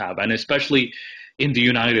members have, and especially in the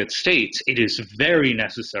United States, it is very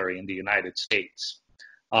necessary in the United States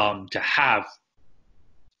to have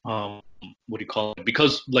what do you call it?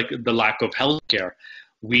 Because like the lack of healthcare,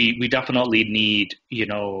 we definitely need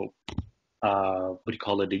what do you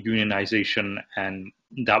call it? The unionization, and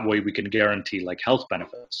that way we can guarantee like health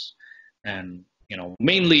benefits, and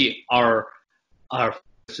mainly our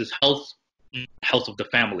focus is health of the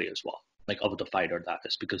family as well, like of the fighter that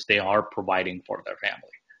is because they are providing for their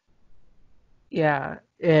family. Yeah,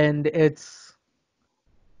 and this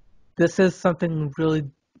is something really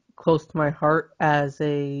close to my heart as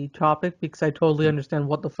a topic because I totally understand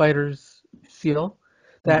what the fighters feel.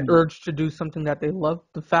 That Mm-hmm. urge to do something that they love.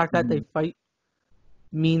 The fact that they Mm-hmm. fight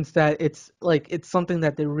means that it's something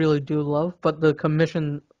that they really do love, but the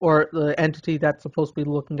commission or the entity that's supposed to be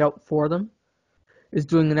looking out for them is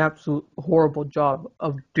doing an absolute horrible job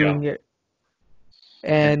of Yeah. doing it.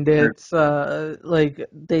 And it's like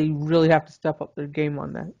they really have to step up their game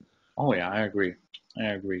on that. Oh yeah, I agree.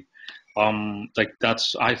 I agree. Like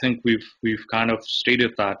that's I think we've kind of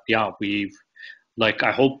stated that yeah we've like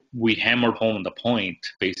I hope we hammered home the point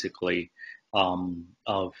basically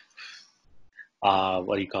of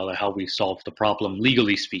what do you call it, how we solve the problem,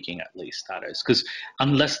 legally speaking, at least, that is. Because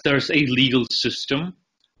unless there's a legal system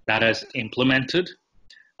that is implemented,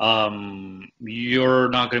 you're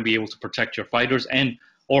not going to be able to protect your fighters and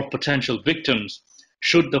or potential victims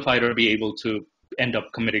should the fighter be able to end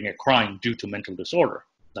up committing a crime due to mental disorder,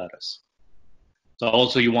 that is. So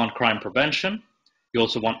also you want crime prevention, you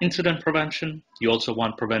also want incident prevention, you also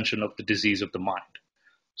want prevention of the disease of the mind.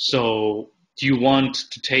 So do you want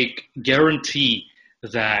to take guarantee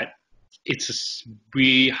that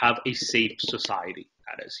we have a safe society?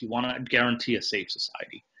 That is, you want to guarantee a safe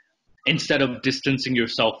society instead of distancing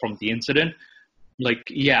yourself from the incident. Like,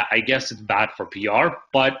 yeah, I guess it's bad for PR,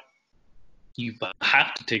 but you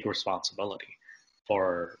have to take responsibility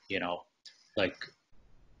for, like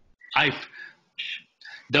I.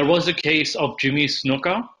 There was a case of Jimmy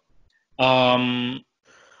Snuka. Um,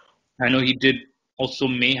 I know he did also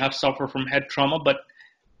may have suffered from head trauma, but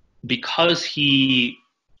because he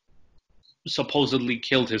supposedly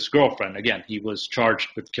killed his girlfriend, again, he was charged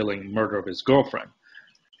with murder of his girlfriend.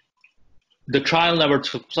 The trial never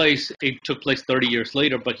took place. It took place 30 years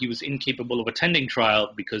later, but he was incapable of attending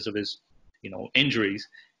trial because of his, injuries,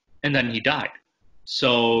 and then he died.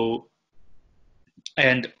 So,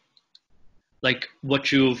 and like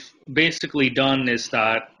what you've basically done is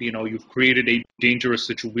that, you've created a dangerous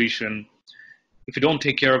situation. If you don't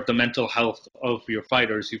take care of the mental health of your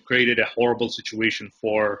fighters, you've created a horrible situation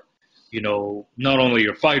for, not only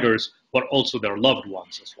your fighters, but also their loved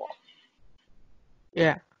ones as well.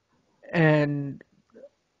 Yeah. And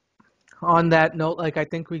on that note, like I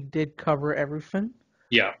think we did cover everything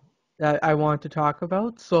Yeah. that I wanted to talk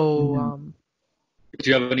about. So Mm-hmm. Do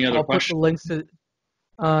you have any other I'll put the questions? links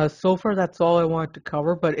to. So far, that's all I wanted to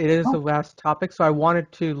cover, but it is a vast topic, so I wanted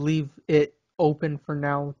to leave it open for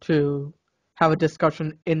now to have a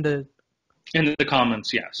discussion In the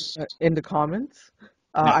comments, yes. in the comments.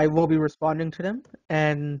 Yeah. I will be responding to them,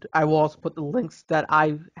 and I will also put the links that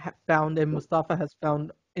I have found and Mustafa has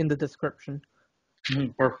found in the description.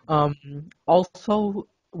 Perfect. Also,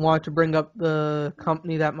 want to bring up the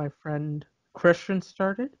company that my friend Christian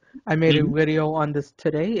started. I made a Mm-hmm. video on this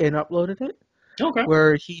today and uploaded it, Okay.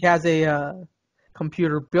 where he has a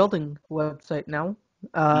computer building website now,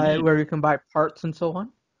 Mm-hmm. where you can buy parts and so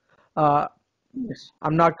on. Uh, Yes.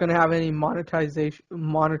 I'm not going to have any monetary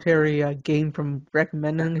gain from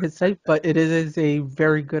recommending his site, but it is a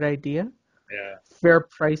very good idea. Yeah. Fair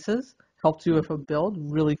prices, helps you with a build,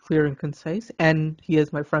 really clear and concise, and he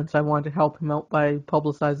is my friend, so I wanted to help him out by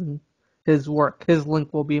publicizing his work. His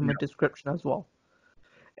link will be in my Yeah. description as well.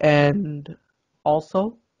 And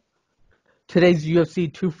also, today's UFC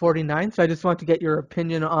 249, so I just want to get your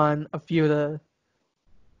opinion on a few of the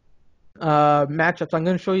matchups. I'm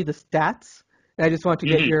going to show you the stats, and I just want to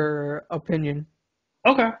get Mm-hmm. your opinion.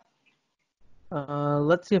 Okay.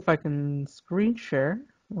 Let's see if I can screen share.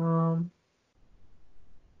 Um,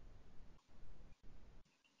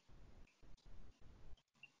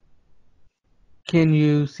 can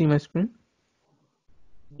you see my screen?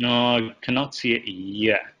 No, I cannot see it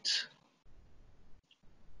yet.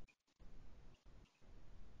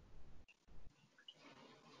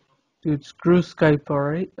 Dude, screw Skype,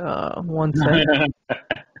 alright? One sec.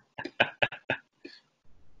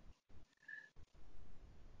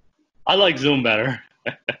 I like Zoom better.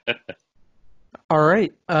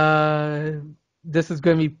 Alright, this is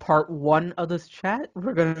going to be part one of this chat.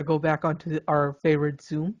 We're going to go back onto our favorite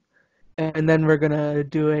Zoom, and then we're going to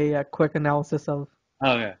do a quick analysis of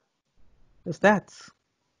Okay. the stats.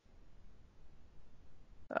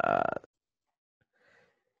 Uh,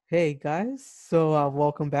 hey guys, so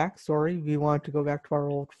welcome back. Sorry, we wanted to go back to our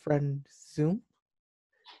old friend Zoom.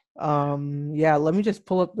 Yeah, let me just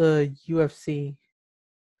pull up the UFC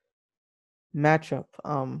matchup.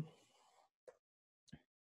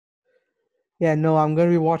 Yeah, no, I'm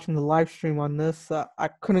gonna be watching the live stream on this. I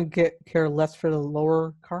couldn't care less for the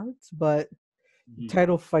lower cards, but Mhm.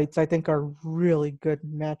 title fights I think are really good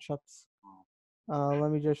matchups.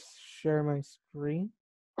 Let me just share my screen,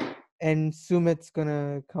 and Sumit's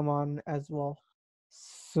gonna come on as well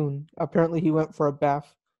soon. Apparently, he went for a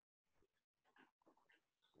bath.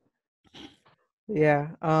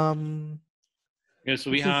 Yeah. Okay,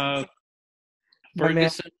 so we This is have my man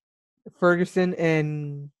Ferguson. Ferguson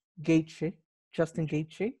and Gaethje, Justin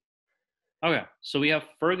Gaethje. Okay, so we have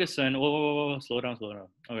Ferguson. Whoa, whoa, whoa, whoa, slow down, slow down.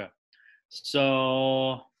 Okay,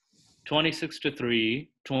 so 26-3,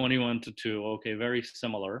 21-2. Okay, very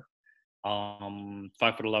similar.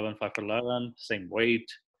 5'11", 5'11", same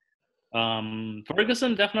weight.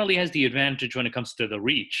 Ferguson definitely has the advantage when it comes to the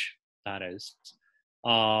reach. That is.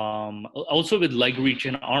 Also with leg reach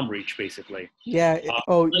and arm reach, basically. Yeah. Uh,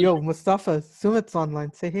 Oh, yo, Mustafa, Sumit's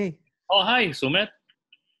online. Say hey. oh, hi, Sumit.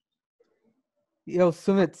 Yo,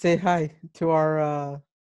 Sumit, say hi to our.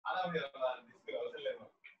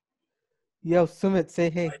 Yo, Sumit, say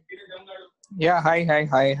hey. Yeah,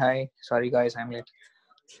 hi. Sorry, guys, I'm late.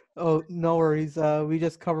 Oh, no worries. We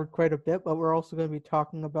just covered quite a bit, but we're also going to be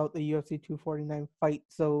talking about the UFC 249 fight.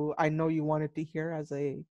 So I know you wanted to hear as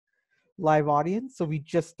a live audience, so we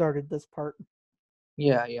just started this part.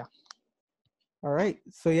 Yeah. All right.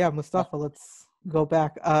 So yeah, Mustafa, let's go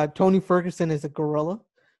back. Tony Ferguson is a gorilla,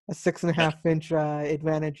 a 6.5 inch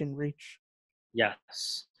advantage in reach.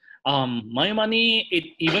 Yes. My money,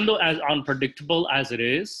 even though as unpredictable as it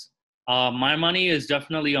is, my money is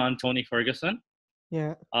definitely on Tony Ferguson.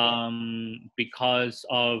 Yeah. Because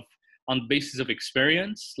of on basis of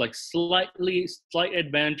experience, like slight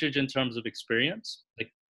advantage in terms of experience.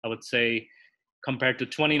 Like I would say, compared to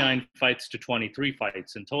 29 fights to 23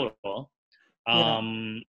 fights in total. Yeah.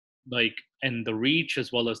 Um, like and the reach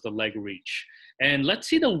as well as the leg reach. And let's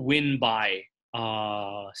see the win by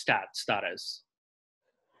status.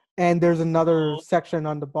 And there's another section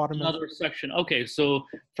on the bottom as Another section. Okay, so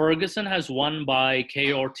Ferguson has won by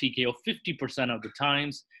KO or TKO 50% of the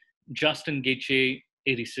times. Justin Gaethje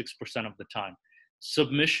 86% of the time.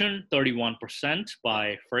 Submission 31%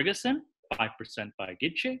 by Ferguson, 5% by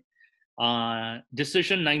Gaethje.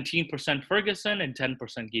 Decision 19% Ferguson and 10%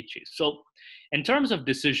 Gaethje. So, in terms of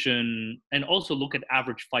decision, and also look at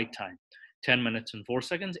average fight time: 10 minutes and 4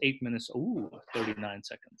 seconds, 8 minutes, 39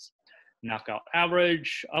 seconds. Knockout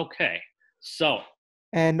average. Okay, so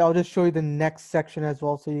and I'll just show you the next section as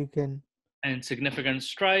well, so you can. and significant And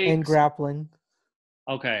strikes. grappling.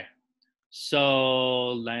 Okay, so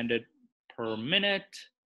landed per minute.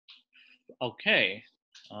 Okay,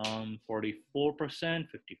 44%,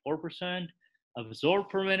 54%. Absorb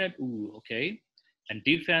per minute. Ooh, okay. And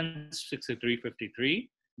defense 63-53.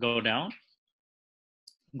 Go down.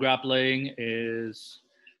 Grappling is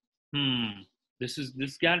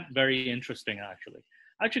this got very interesting actually.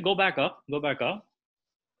 Actually, go back up. Go back up.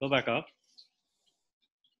 Go back up.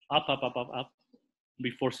 Up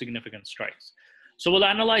before significant strikes. So we'll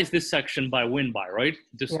analyze this section by win by, right?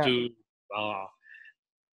 Just Yeah. to uh,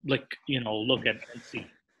 look at and see.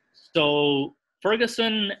 So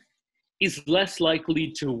Ferguson is less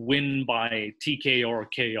likely to win by TKO or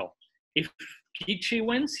KO. If Kichi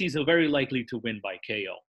wins, he's very likely to win by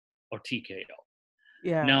KO or TKO.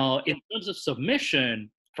 Yeah. Now, in terms of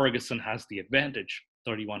submission, Ferguson has the advantage.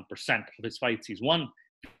 31% of his fights he's won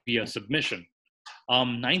via submission.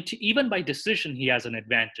 90, even by decision, he has an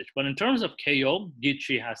advantage. But in terms of KO,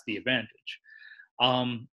 Gaethje has the advantage.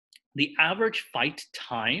 The average fight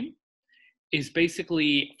time is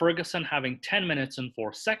basically Ferguson having 10 minutes and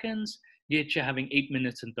 4 seconds, Gaethje having 8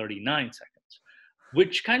 minutes and 39 seconds,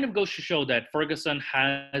 which kind of goes to show that Ferguson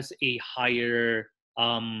has a higher,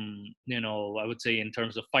 I would say in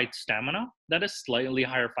terms of fight stamina, that is slightly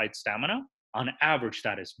higher fight stamina on average,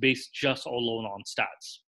 that is based just alone on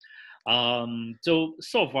stats.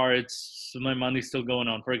 So far it's my money's still going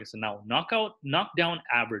on Ferguson. Now knockdown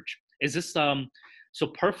average. Is this so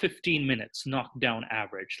per 15 minutes knockdown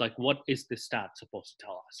average? Like what is this stat supposed to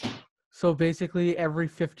tell us? So basically, every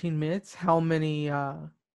 15 minutes, how many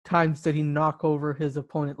times did he knock over his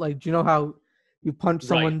opponent? Like, do you know how you punch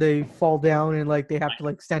someone, Right. they fall down and like they have to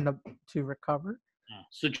like stand up to recover?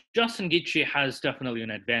 So Justin Gaethje has definitely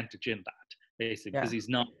an advantage in that, basically, because Yeah. he's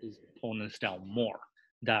knocked his opponents down more.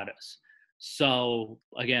 That is. So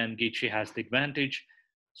again, Gaethje has the advantage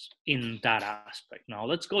in that aspect. Now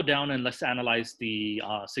let's go down and let's analyze the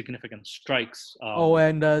significant strikes. Oh,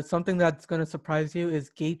 and something that's going to surprise you is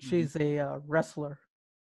Gaethje's a wrestler,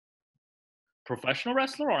 Professional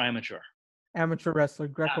wrestler or amateur? amateur wrestler,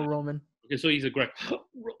 Greco-Roman. Okay, so he's a Greek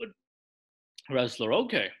wrestler.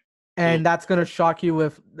 Okay. And that's going to shock you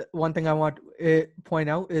with one thing I want to point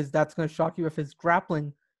out is that's going to shock you with his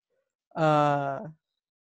grappling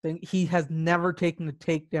thing. He has never taken a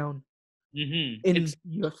takedown in It's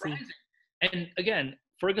UFC. surprising. And again,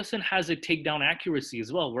 Ferguson has a takedown accuracy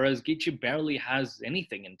as well, whereas Gaethje barely has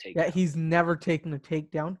anything in takedown. Yeah, he's never taken a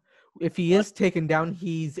takedown. If he is taken down,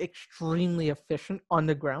 he's extremely efficient on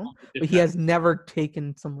the ground, but he has never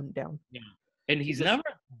taken someone down. Yeah. And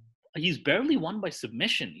he's barely won by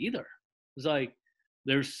submission either. It's like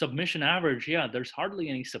there's submission average. Yeah, there's hardly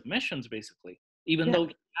any submissions basically, even though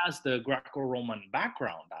he has the Greco-Roman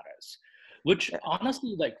background, that is, which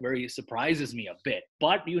honestly like very surprises me a bit.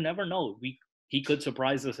 But you never know. He could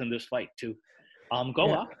surprise us in this fight too.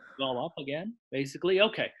 Go up again, basically.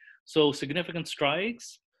 Okay, so significant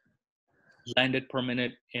strikes. landed per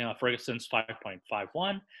minute. Ferguson's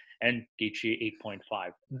 5.51 and Gaethje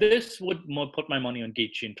 8.5. This would put my money on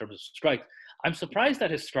Gaethje in terms of strikes. I'm surprised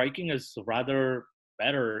that his striking is rather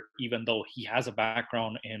better, even though he has a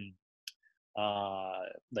background in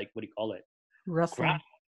like what do you call it? Wrestling. Yeah.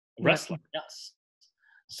 Wrestling. Yes.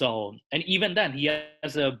 So, and even then, he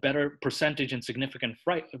has a better percentage in significant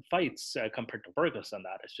fights compared to Ferguson.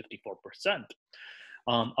 That is 54%.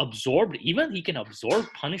 Absorbed, even he can absorb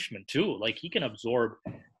punishment too. Like he can absorb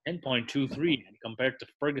 10.23 compared to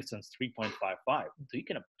Ferguson's 3.55. So he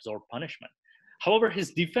can absorb punishment. However,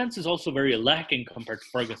 his defense is also very lacking compared to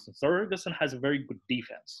Ferguson. So Ferguson has a very good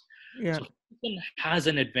defense. Yeah. So Ferguson has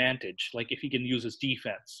an advantage, like if he can use his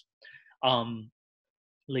defense.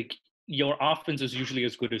 Like your offense is usually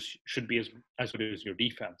as good as should be as good as your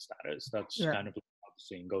defense. That's Yeah. kind of how the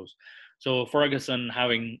saying goes. So Ferguson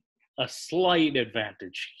having a slight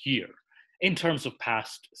advantage here in terms of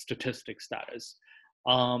past statistics. That is.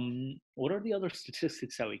 What are the other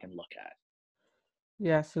statistics that we can look at?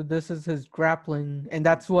 Yeah, so this is his grappling, and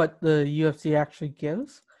that's what the UFC actually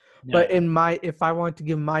gives. Yeah. But if I wanted to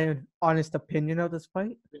give my honest opinion of this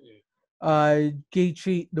fight,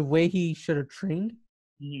 Gaethje, the way he should have trained,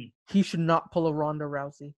 he should not pull a Ronda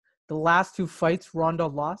Rousey. The last two fights, Ronda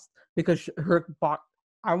lost because her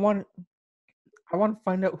I want to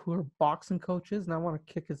find out who her boxing coach is, and I want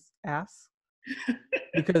to kick his ass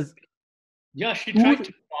because yeah, she tried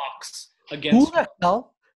to box against. Who the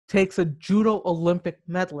hell takes a judo Olympic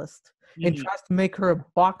medalist and tries to make her a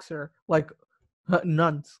boxer like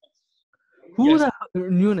nuns? Who the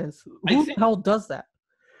hell does that?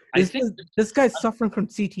 This guy's suffering from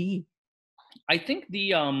CTE. I think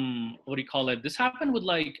the what do you call it? This happened with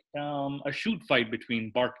like a shoot fight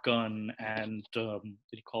between Bart Gunn and what do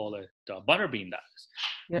you call it? Butterbean. That is.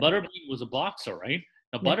 Yeah. Butterbean was a boxer, right?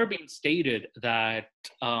 Now Butterbean stated that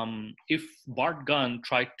if Bart Gunn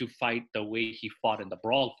tried to fight the way he fought in the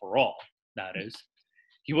Brawl for All, that is,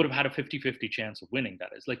 he would have had a 50-50 chance of winning.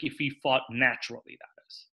 That is, like if he fought naturally, that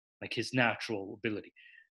is, like his natural ability.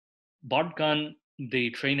 Bart Gunn, they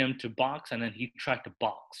train him to box, and then he tried to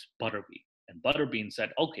box Butterbean. And Butterbean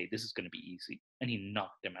said, okay, this is going to be easy. And he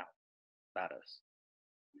knocked him out. That is.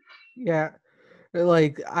 Yeah.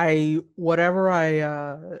 Like, whatever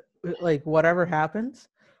happens,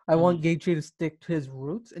 I want Gaethje to stick to his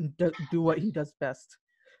roots and do what he does best.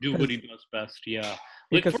 Do what he does best, yeah.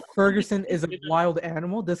 Because Ferguson is a wild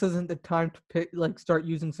animal. This isn't the time to start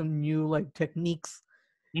using some new techniques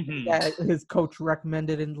that his coach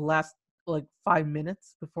recommended in the last 5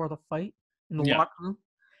 minutes before the fight in the locker room.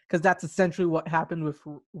 Because that's essentially what happened with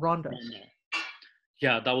Ronda.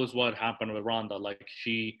 Yeah, that was what happened with Ronda. Like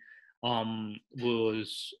she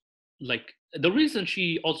was like the reason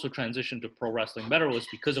she also transitioned to pro wrestling better was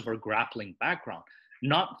because of her grappling background,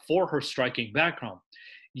 not for her striking background.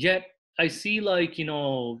 Yet I see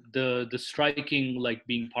the striking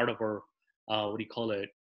being part of her what do you call it?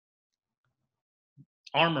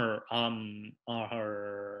 Armor.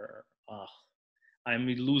 Her I'm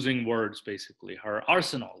losing words, basically. Her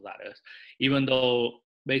arsenal, that is. Even though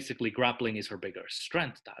basically grappling is her bigger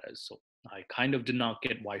strength, that is. So I kind of did not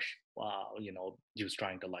get why she was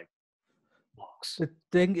trying to box. The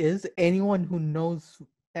thing is, anyone who knows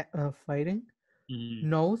fighting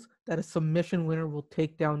knows that a submission winner will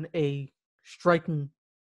take down a striking.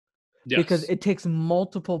 Yes. Because it takes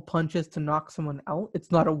multiple punches to knock someone out.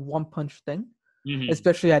 It's not a one-punch thing,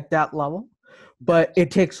 especially at that level. But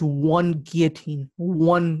it takes one guillotine,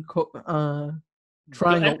 one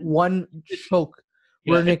triangle, one choke,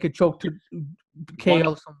 rear naked choke to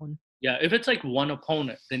KO someone. Yeah, if it's one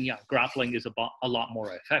opponent, then grappling is a lot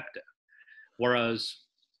more effective. Whereas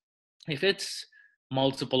if it's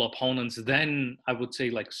multiple opponents, then I would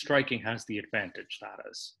say striking has the advantage. That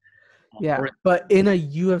is. But in a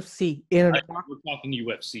UFC, we're talking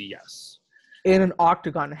UFC, yes. In an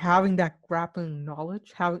octagon, having that grappling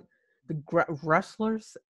knowledge, having the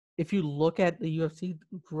wrestlers, if you look at the UFC,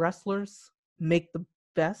 wrestlers make the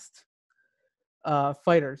best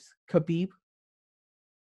fighters. Khabib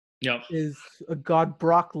is a god.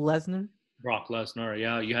 Brock Lesnar,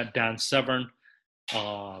 yeah. You had Dan Severn,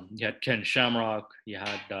 you had Ken Shamrock, you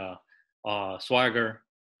had Swagger,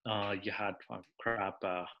 you had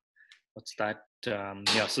what's that?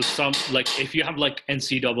 So some if you have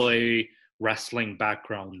NCAA wrestling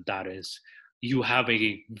background, that is, you have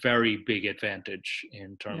a very big advantage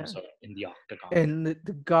in terms of in the octagon. And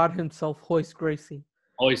the god himself, Hoist Gracie.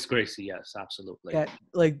 Hoist Gracie, yes, absolutely. Yeah,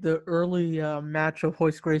 the early match of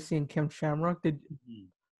Hoist Gracie and Ken Shamrock.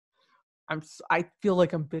 I feel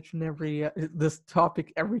like I'm bitching this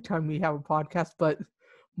topic every time we have a podcast, but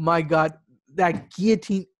my God, that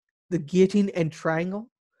guillotine the guillotine and triangle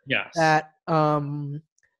Yes. that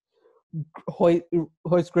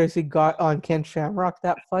Hoist Gracie got on Ken Shamrock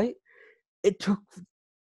that fight, it took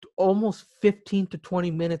almost 15 to 20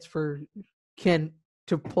 minutes for Ken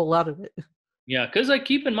to pull out of it. Yeah, because like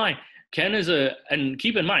keep in mind, Ken is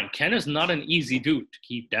not an easy dude to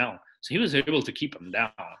keep down. So he was able to keep him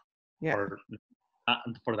down Yeah.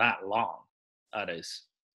 for that long. That is,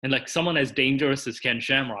 and like someone as dangerous as Ken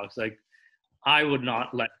Shamrock's, like I would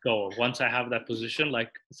not let go. Once I have that position,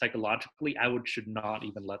 like psychologically, should not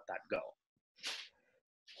even let that go.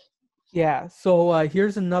 Yeah. So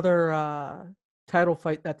here's another title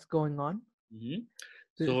fight that's going on. Mm-hmm.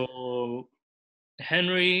 So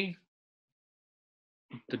Henry,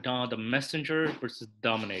 the messenger versus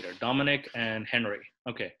Dominator, Dominic and Henry.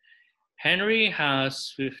 Okay, Henry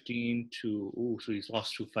has 15 to. Oh, so he's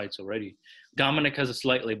lost 2 fights already. Dominic has a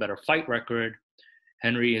slightly better fight record.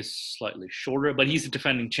 Henry is slightly shorter, but he's a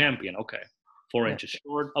defending champion. Okay, 4 inches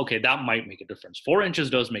short. Okay, that might make a difference. 4 inches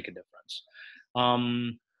does make a difference.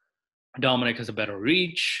 Dominic has a better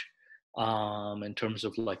reach in terms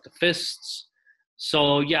of like the fists.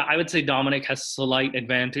 So yeah, I would say Dominic has slight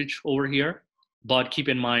advantage over here, but keep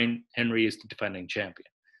in mind Henry is the defending champion.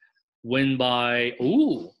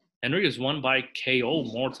 Henry has won by KO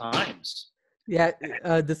more times. Yeah,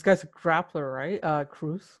 this guy's a grappler, right?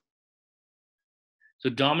 Cruz. So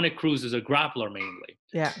Dominic Cruz is a grappler mainly.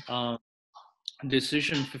 Yeah.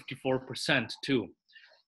 Decision 54% too.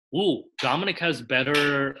 Dominic has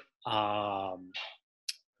better what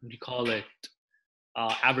do you call it?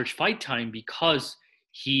 Average fight time because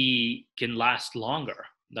he can last longer.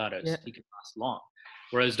 That is, he can last long.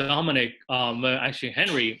 Whereas Dominic,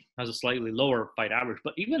 Henry has a slightly lower fight average,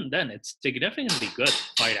 but even then, it's significantly good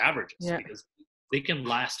fight averages because they can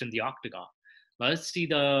last in the octagon. Let's see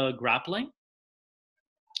the grappling.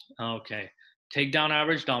 Okay. Takedown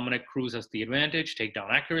average, Dominic Cruz has the advantage.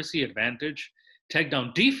 Takedown accuracy, advantage.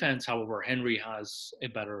 Takedown defense, however, Henry has a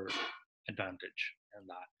better advantage in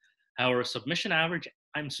that. However, submission average,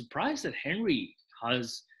 I'm surprised that Henry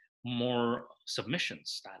has more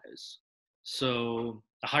submissions, that is. So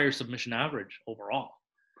a higher submission average overall.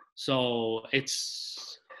 So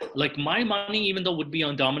it's like my money, even though would be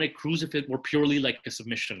on Dominic Cruz if it were purely like a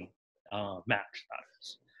submission match, that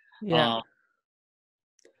is. Yeah.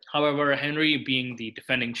 However, Henry being the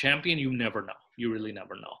defending champion, you never know. You really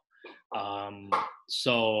never know.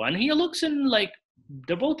 And he looks in like,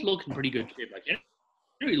 they're both looking pretty good shape. Like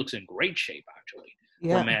Henry looks in great shape actually.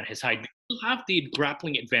 For a man his height. He'll have the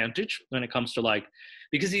grappling advantage when it comes to like,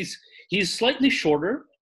 because he's slightly shorter.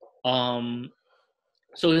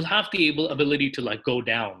 So he'll have the ability to like go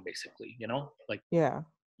down basically, like go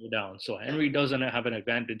down. So Henry doesn't have an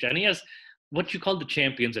advantage, and he has what you call the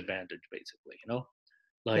champion's advantage basically,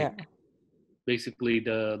 basically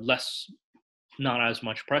the less, not as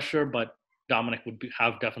much pressure, but Dominic would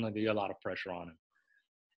have definitely a lot of pressure on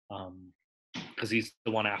him because he's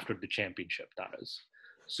the one after the championship, that is.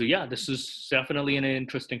 So yeah, this is definitely an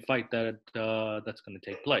interesting fight that's going to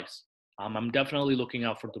take place. I'm definitely looking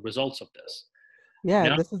out for the results of this. Yeah,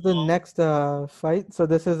 now, this is the next fight. So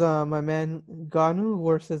this is my man Ganu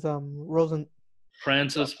versus Rosen.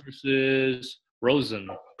 Francis versus Rosen.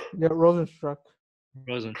 Yeah, Rosenstruck.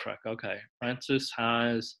 Okay. Francis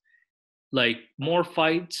has like more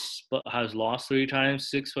fights, but has lost 3 times.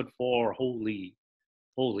 6'4".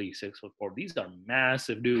 Holy 6'4". These are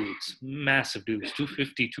massive dudes.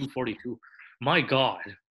 250, 242. My God,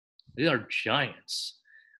 they are giants.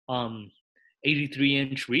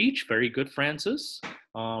 83-inch reach, very good, Francis.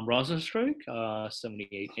 Rosenstruck,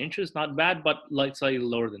 78 inches, not bad, but slightly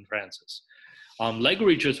lower than Francis. Leg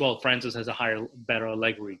reach as well. Francis has a better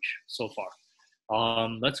leg reach so far.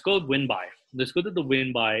 Let's go win by. Let's go to the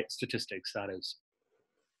win by statistics, that is.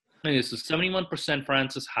 Okay, so 71%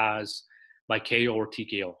 Francis has by KO or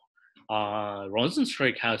TKO.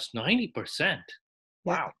 Rosenstruck has 90%.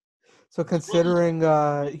 Wow. So considering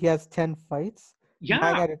he has 10 fights, 9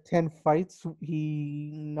 out of 10 fights,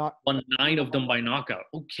 he won 9 of them by knockout.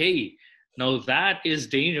 Okay. Now that is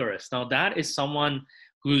dangerous. Now that is someone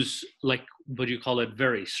who's like, what do you call it,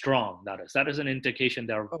 very strong. That is an indication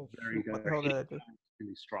they're really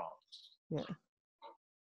strong. Yeah.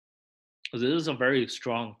 This is a very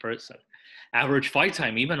strong person. Average fight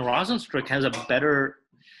time, even Rosenstruck has a better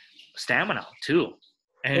stamina too.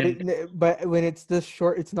 But when it's this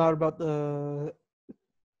short, it's not about the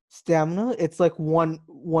stamina. It's like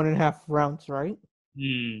 1.5 rounds, right?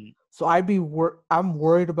 So I'm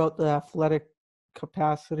worried about the athletic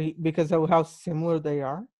capacity because of how similar they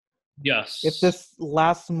are. Yes. If this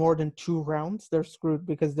lasts more than 2 rounds, they're screwed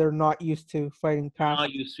because they're not used to fighting past.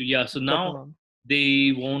 Not used to, yeah. So now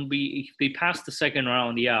they won't be, if they pass the second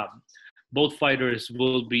round, yeah, both fighters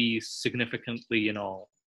will be significantly,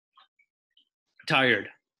 tired.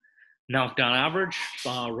 Knockdown average,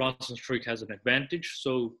 Rosenstruik has an advantage.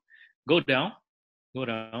 So go down, go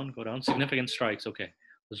down. Significant strikes, okay.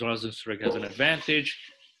 Rosenstruik has an advantage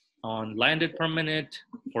on landed per minute,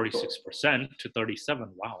 46% to 37.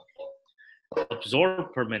 Wow.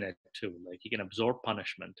 Absorb per minute too. Like he can absorb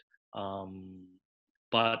punishment. Um,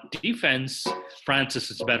 but defense,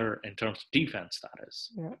 Francis is better in terms of defense. That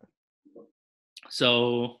is. Yeah.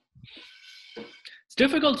 So it's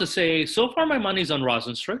difficult to say. So far, my money's on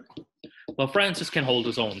Rosenstruik, but Francis can hold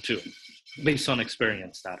his own too, based on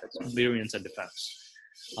experience. That is experience and defense.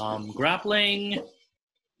 Grappling.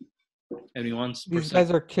 Anyone's These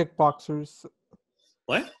guys are kickboxers.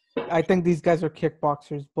 What? I think these guys are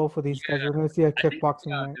kickboxers. Both of these guys. We're going to see a kickboxing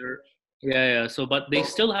yeah, match. Yeah. So, but they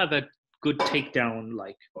still have a good takedown,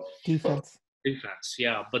 like defense.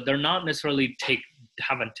 Yeah, but they're not necessarily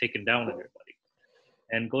haven't taken down everybody.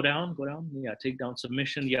 And go down. Yeah, takedown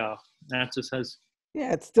submission. Yeah, Francis has.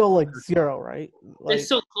 Yeah, it's still like 0, right? Like, it's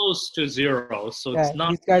still close to 0, so yeah, it's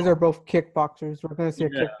not. These guys are both kickboxers. We're going to see a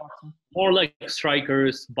kickboxing. More like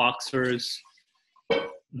strikers, boxers,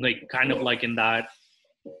 like kind of like in that.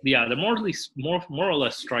 Yeah, they're more or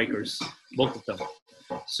less strikers, both of them.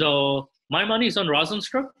 So my money's on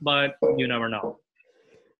Rosenstruck, but you never know.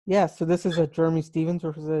 Yeah, so this is a Jeremy Stephens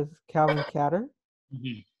versus Calvin Kattar.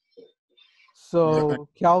 Mm-hmm. So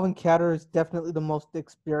Calvin Kattar is definitely the most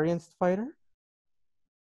experienced fighter.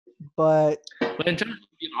 But in terms of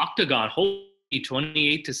the octagon, holy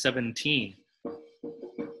 28-17.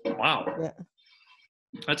 Wow. Yeah.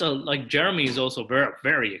 That's Jeremy is also very,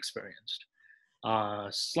 very experienced.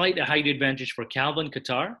 Slight height advantage for Calvin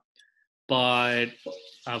Kattar, but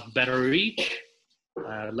better reach,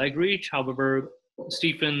 leg reach. However,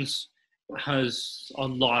 Stephens has a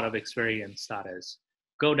lot of experience. That is,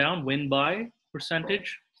 go down, win by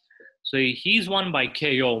percentage. So he's won by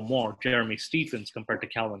KO more, Jeremy Stephens, compared to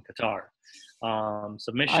Calvin Kattar.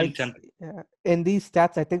 Submission 10. Yeah. In these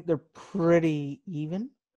stats, I think they're pretty even.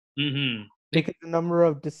 Mm-hmm. Because the number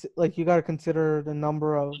of you got to consider the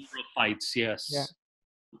number of fights. Yes. Yeah.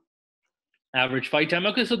 Average fight time.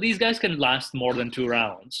 Okay, so these guys can last more than 2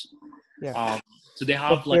 rounds. Yeah. So they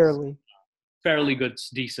have fairly good,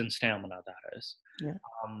 decent stamina. That is. Yeah.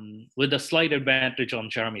 With a slight advantage on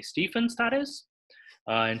Jeremy Stephens. That is,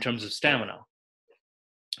 in terms of stamina.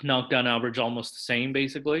 Knockdown average almost the same,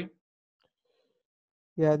 basically.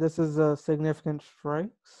 Yeah, this is a significant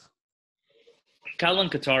strikes. Calvin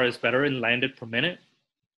Kattar is better in landed per minute.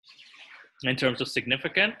 In terms of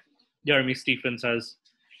significant, Jeremy Stephens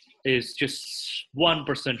is just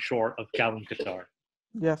 1% short of Calvin Kattar.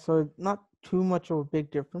 Yeah, so not too much of a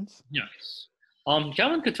big difference. Yes.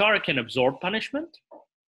 Calvin Kattar can absorb punishment.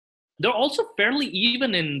 They're also fairly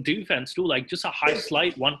even in defense too, like just a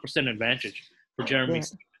slight 1% advantage for Jeremy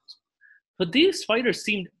Stephens. But these fighters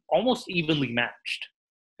seemed almost evenly matched,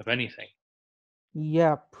 if anything.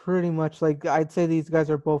 Yeah, pretty much. Like I'd say these guys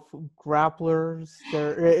are both grapplers.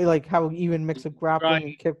 They're like have an even mix of grappling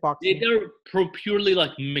and kickboxing. They're purely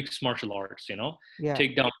like mixed martial arts, Yeah.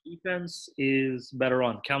 Takedown defense is better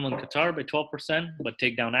on Calvin Kattar by 12%, but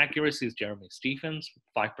takedown accuracy is Jeremy Stephens,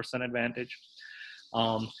 5% advantage.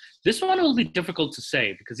 This one will be difficult to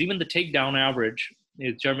say because even the takedown average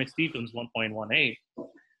is Jeremy Stephens 1.18,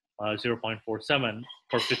 0.47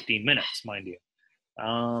 per 15 minutes, mind you.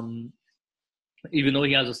 Even though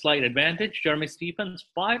he has a slight advantage, Jeremy Stephens,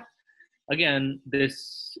 but again,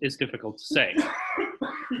 this is difficult to say.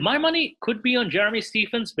 My money could be on Jeremy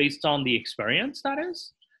Stephens based on the experience, that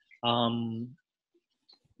is.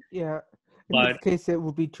 Yeah. In this case, it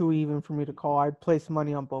would be too even for me to call. I'd place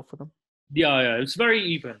money on both of them. Yeah, it's very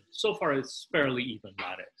even. So far, it's fairly even,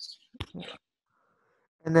 that is.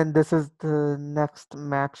 And then this is the next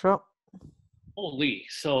matchup. Holy.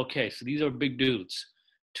 So these are big dudes.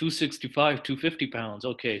 265, 250 pounds.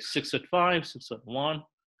 Okay, 6'5", 6'1".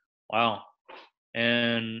 Wow.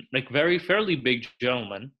 And fairly big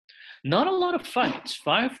gentlemen. Not a lot of fights.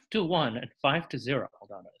 5-1 and 5-0.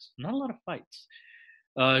 Hold on, not a lot of fights.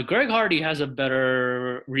 Greg Hardy has a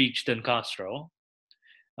better reach than Castro.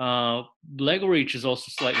 Leg reach is also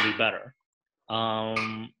slightly better.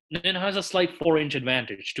 And has a slight 4-inch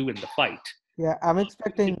advantage too in the fight. Yeah, I'm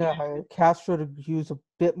expecting Castro to use a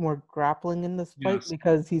bit more grappling in this fight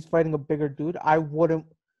because he's fighting a bigger dude. I wouldn't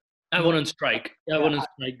strike. I wouldn't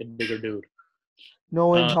strike the bigger dude.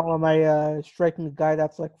 Knowing how am I striking a guy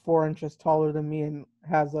that's like 4 inches taller than me and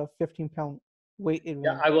has a 15-pound weight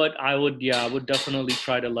advantage. I would definitely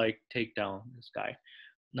try to take down this guy.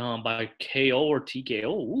 No, by KO or TKO.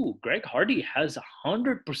 Ooh, Greg Hardy has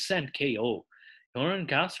 100% KO. Jordan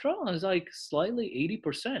Castro is like slightly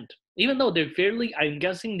 80%. Even though they're fairly, I'm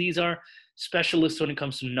guessing these are specialists when it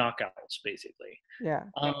comes to knockouts, basically. Yeah.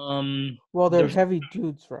 Um, Well, they're there's heavy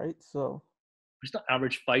dudes, right? So there's no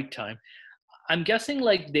average fight time. I'm guessing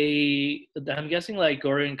like I'm guessing like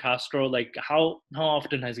Jordan Castro, like how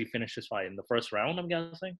often has he finished his fight in the first round? I'm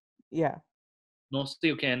guessing. yeah.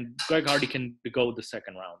 Mostly okay, and Greg Hardy can go the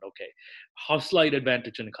second round. Okay, how slight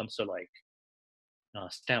advantage when it comes to like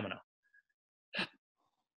stamina.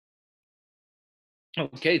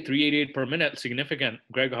 Okay, 388 per minute, significant.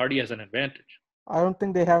 Greg Hardy has an advantage. I don't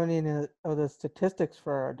think they have any of the statistics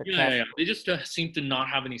for the Yeah. Castro. They just seem to not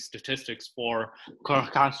have any statistics for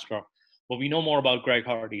Castro. But we know more about Greg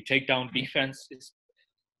Hardy. Takedown defense is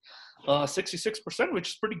 66%, which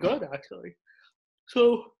is pretty good actually.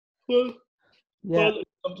 So, well, Yeah. well,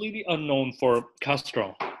 it's completely unknown for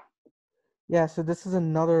Castro. Yeah, so this is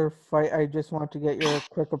another fight I just want to get your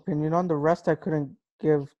quick opinion on. The rest I couldn't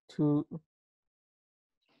give two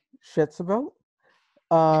shits about.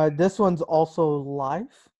 This one's also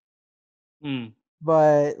live, Hmm.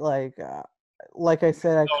 but like I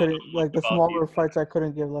said, I Don't know couldn't much like the about these. smaller fights I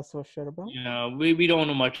couldn't give less of a shit about. Yeah, we don't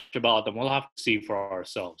know much about them. We'll have to see for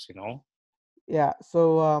ourselves, you know. Yeah,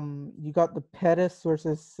 so you got the Pettis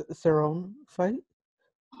versus Cerrone fight.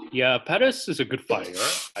 Yeah, Pettis is a good fighter.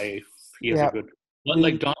 He has a Yeah, good, but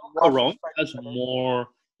like we Donald watched Corone this fight has together. more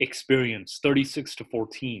experience,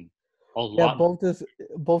 36-14, a Yeah, lot more.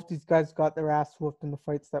 both these guys got their ass whooped in the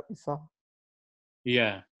fights that we saw.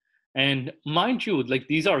 Yeah, and mind you, like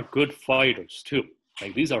these are good fighters too.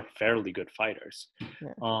 Like these are fairly good fighters.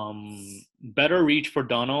 Yeah, Better reach for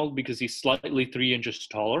Donald because he's slightly 3 inches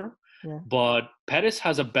taller, yeah, but Pettis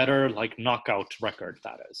has a better like knockout record.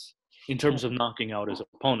 That is in yeah, terms of knocking out his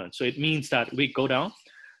opponent. So it means that we go down.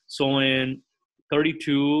 So in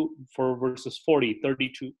 32 for versus 40,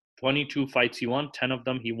 32, 22 fights he won, 10 of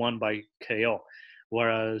them he won by KO,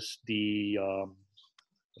 whereas the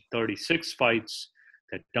 36 fights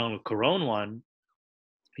that Donald Corone won,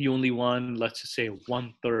 he only won, let's just say,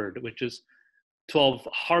 1/3, which is 12,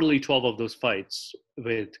 hardly 12 of those fights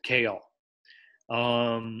with KO.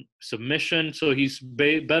 Submission, so he's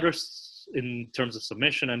better in terms of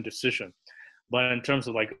submission and decision. But in terms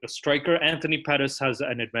of like a striker, Anthony Pettis has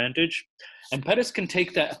an advantage, and Pettis can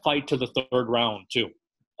take that fight to the third round too.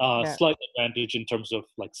 yeah, Slight advantage in terms of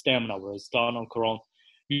like stamina, whereas Donald Corone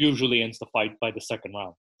usually ends the fight by the second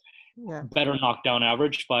round. yeah, Better knockdown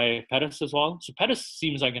average by Pettis as well. So Pettis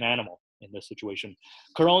seems like an animal in this situation.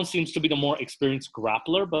 Corone seems to be the more experienced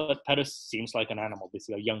grappler, but Pettis seems like an animal,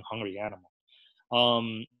 basically a young, hungry animal.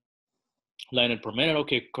 Um, Landed per minute,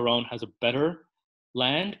 okay, Corone has a better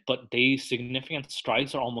land, but the significant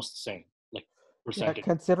strides are almost the same, like yeah. percentage.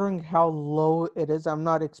 Considering how low it is, I'm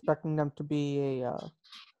not expecting them to be a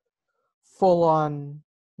full on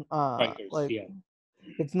Strikers, like yeah.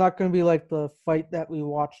 it's not going to be like the fight that we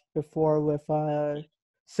watched before with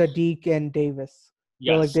Sadiq and Davis,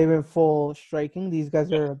 where like Yes. they've been full striking. These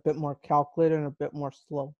guys are a bit more calculated and a bit more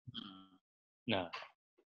slow. No.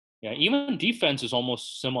 Yeah, even defense is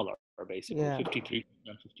almost similar, basically Yeah, 53%,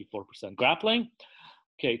 54%. Grappling,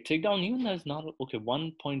 okay, takedown even has not, okay,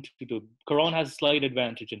 1.22. Corone has a slight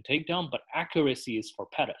advantage in takedown, but accuracy is for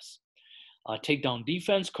Pettis. Takedown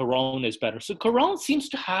defense, Corone is better. So Corone seems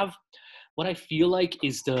to have what I feel like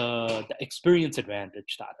is the experience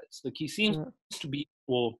advantage that is. Like he seems yeah, to be,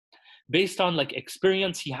 well, based on like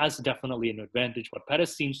experience, he has definitely an advantage, but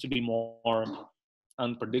Pettis seems to be more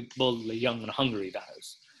unpredictable, young and hungry, that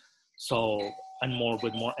is. So, and more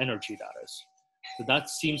with more energy, that is. So that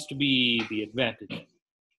seems to be the advantage.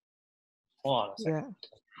 Hold on a second.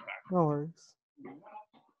 yeah. No worries.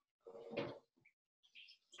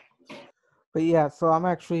 But yeah, so I'm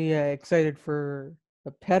actually excited for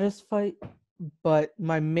the Pettis fight. But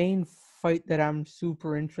my main fight that I'm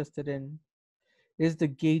super interested in is the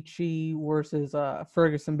Gaethje versus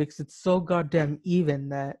Ferguson, because it's so goddamn even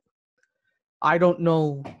that I don't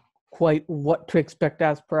know quite what to expect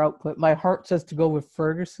as per output. My heart says to go with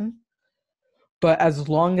Ferguson, but as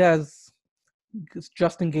long as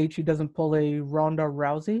Justin Gaethje doesn't pull a Ronda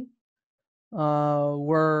Rousey,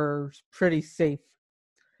 we're pretty safe.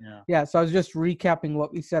 Yeah. Yeah, so I was just recapping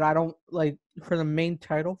what we said. I don't like for the main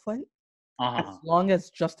title fight. As Uh-huh. long as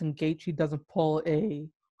Justin Gaethje doesn't pull a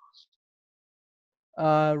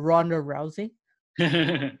Ronda Rousey,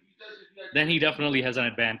 Then he definitely has an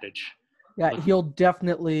advantage. yeah, But he'll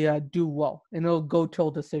definitely do well, and it'll go till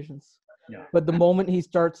decisions. yeah. But the moment he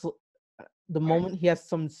has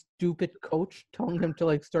some stupid coach telling him to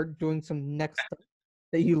like start doing some next stuff,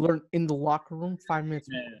 that he learned in the locker room 5 minutes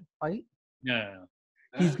before Yeah. the fight. Yeah.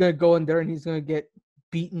 He's gonna go in there and he's gonna get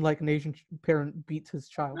beaten like an Asian parent beats his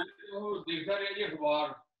child.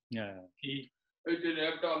 Yeah.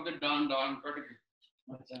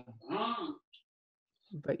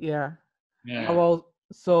 But yeah. Yeah. Well,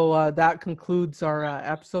 so that concludes our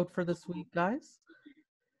episode for this week, guys.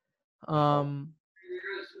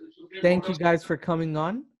 Thank you guys for coming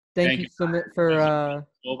on. Thank you, Sumit, for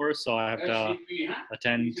Over, so I have to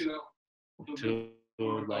attend to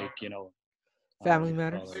family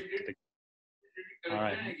matters. All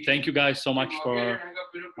right. Thank you guys so much for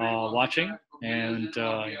watching, and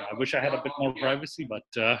I wish I had a bit more privacy, but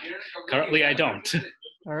currently I don't.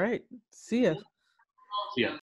 All right. See ya. See ya.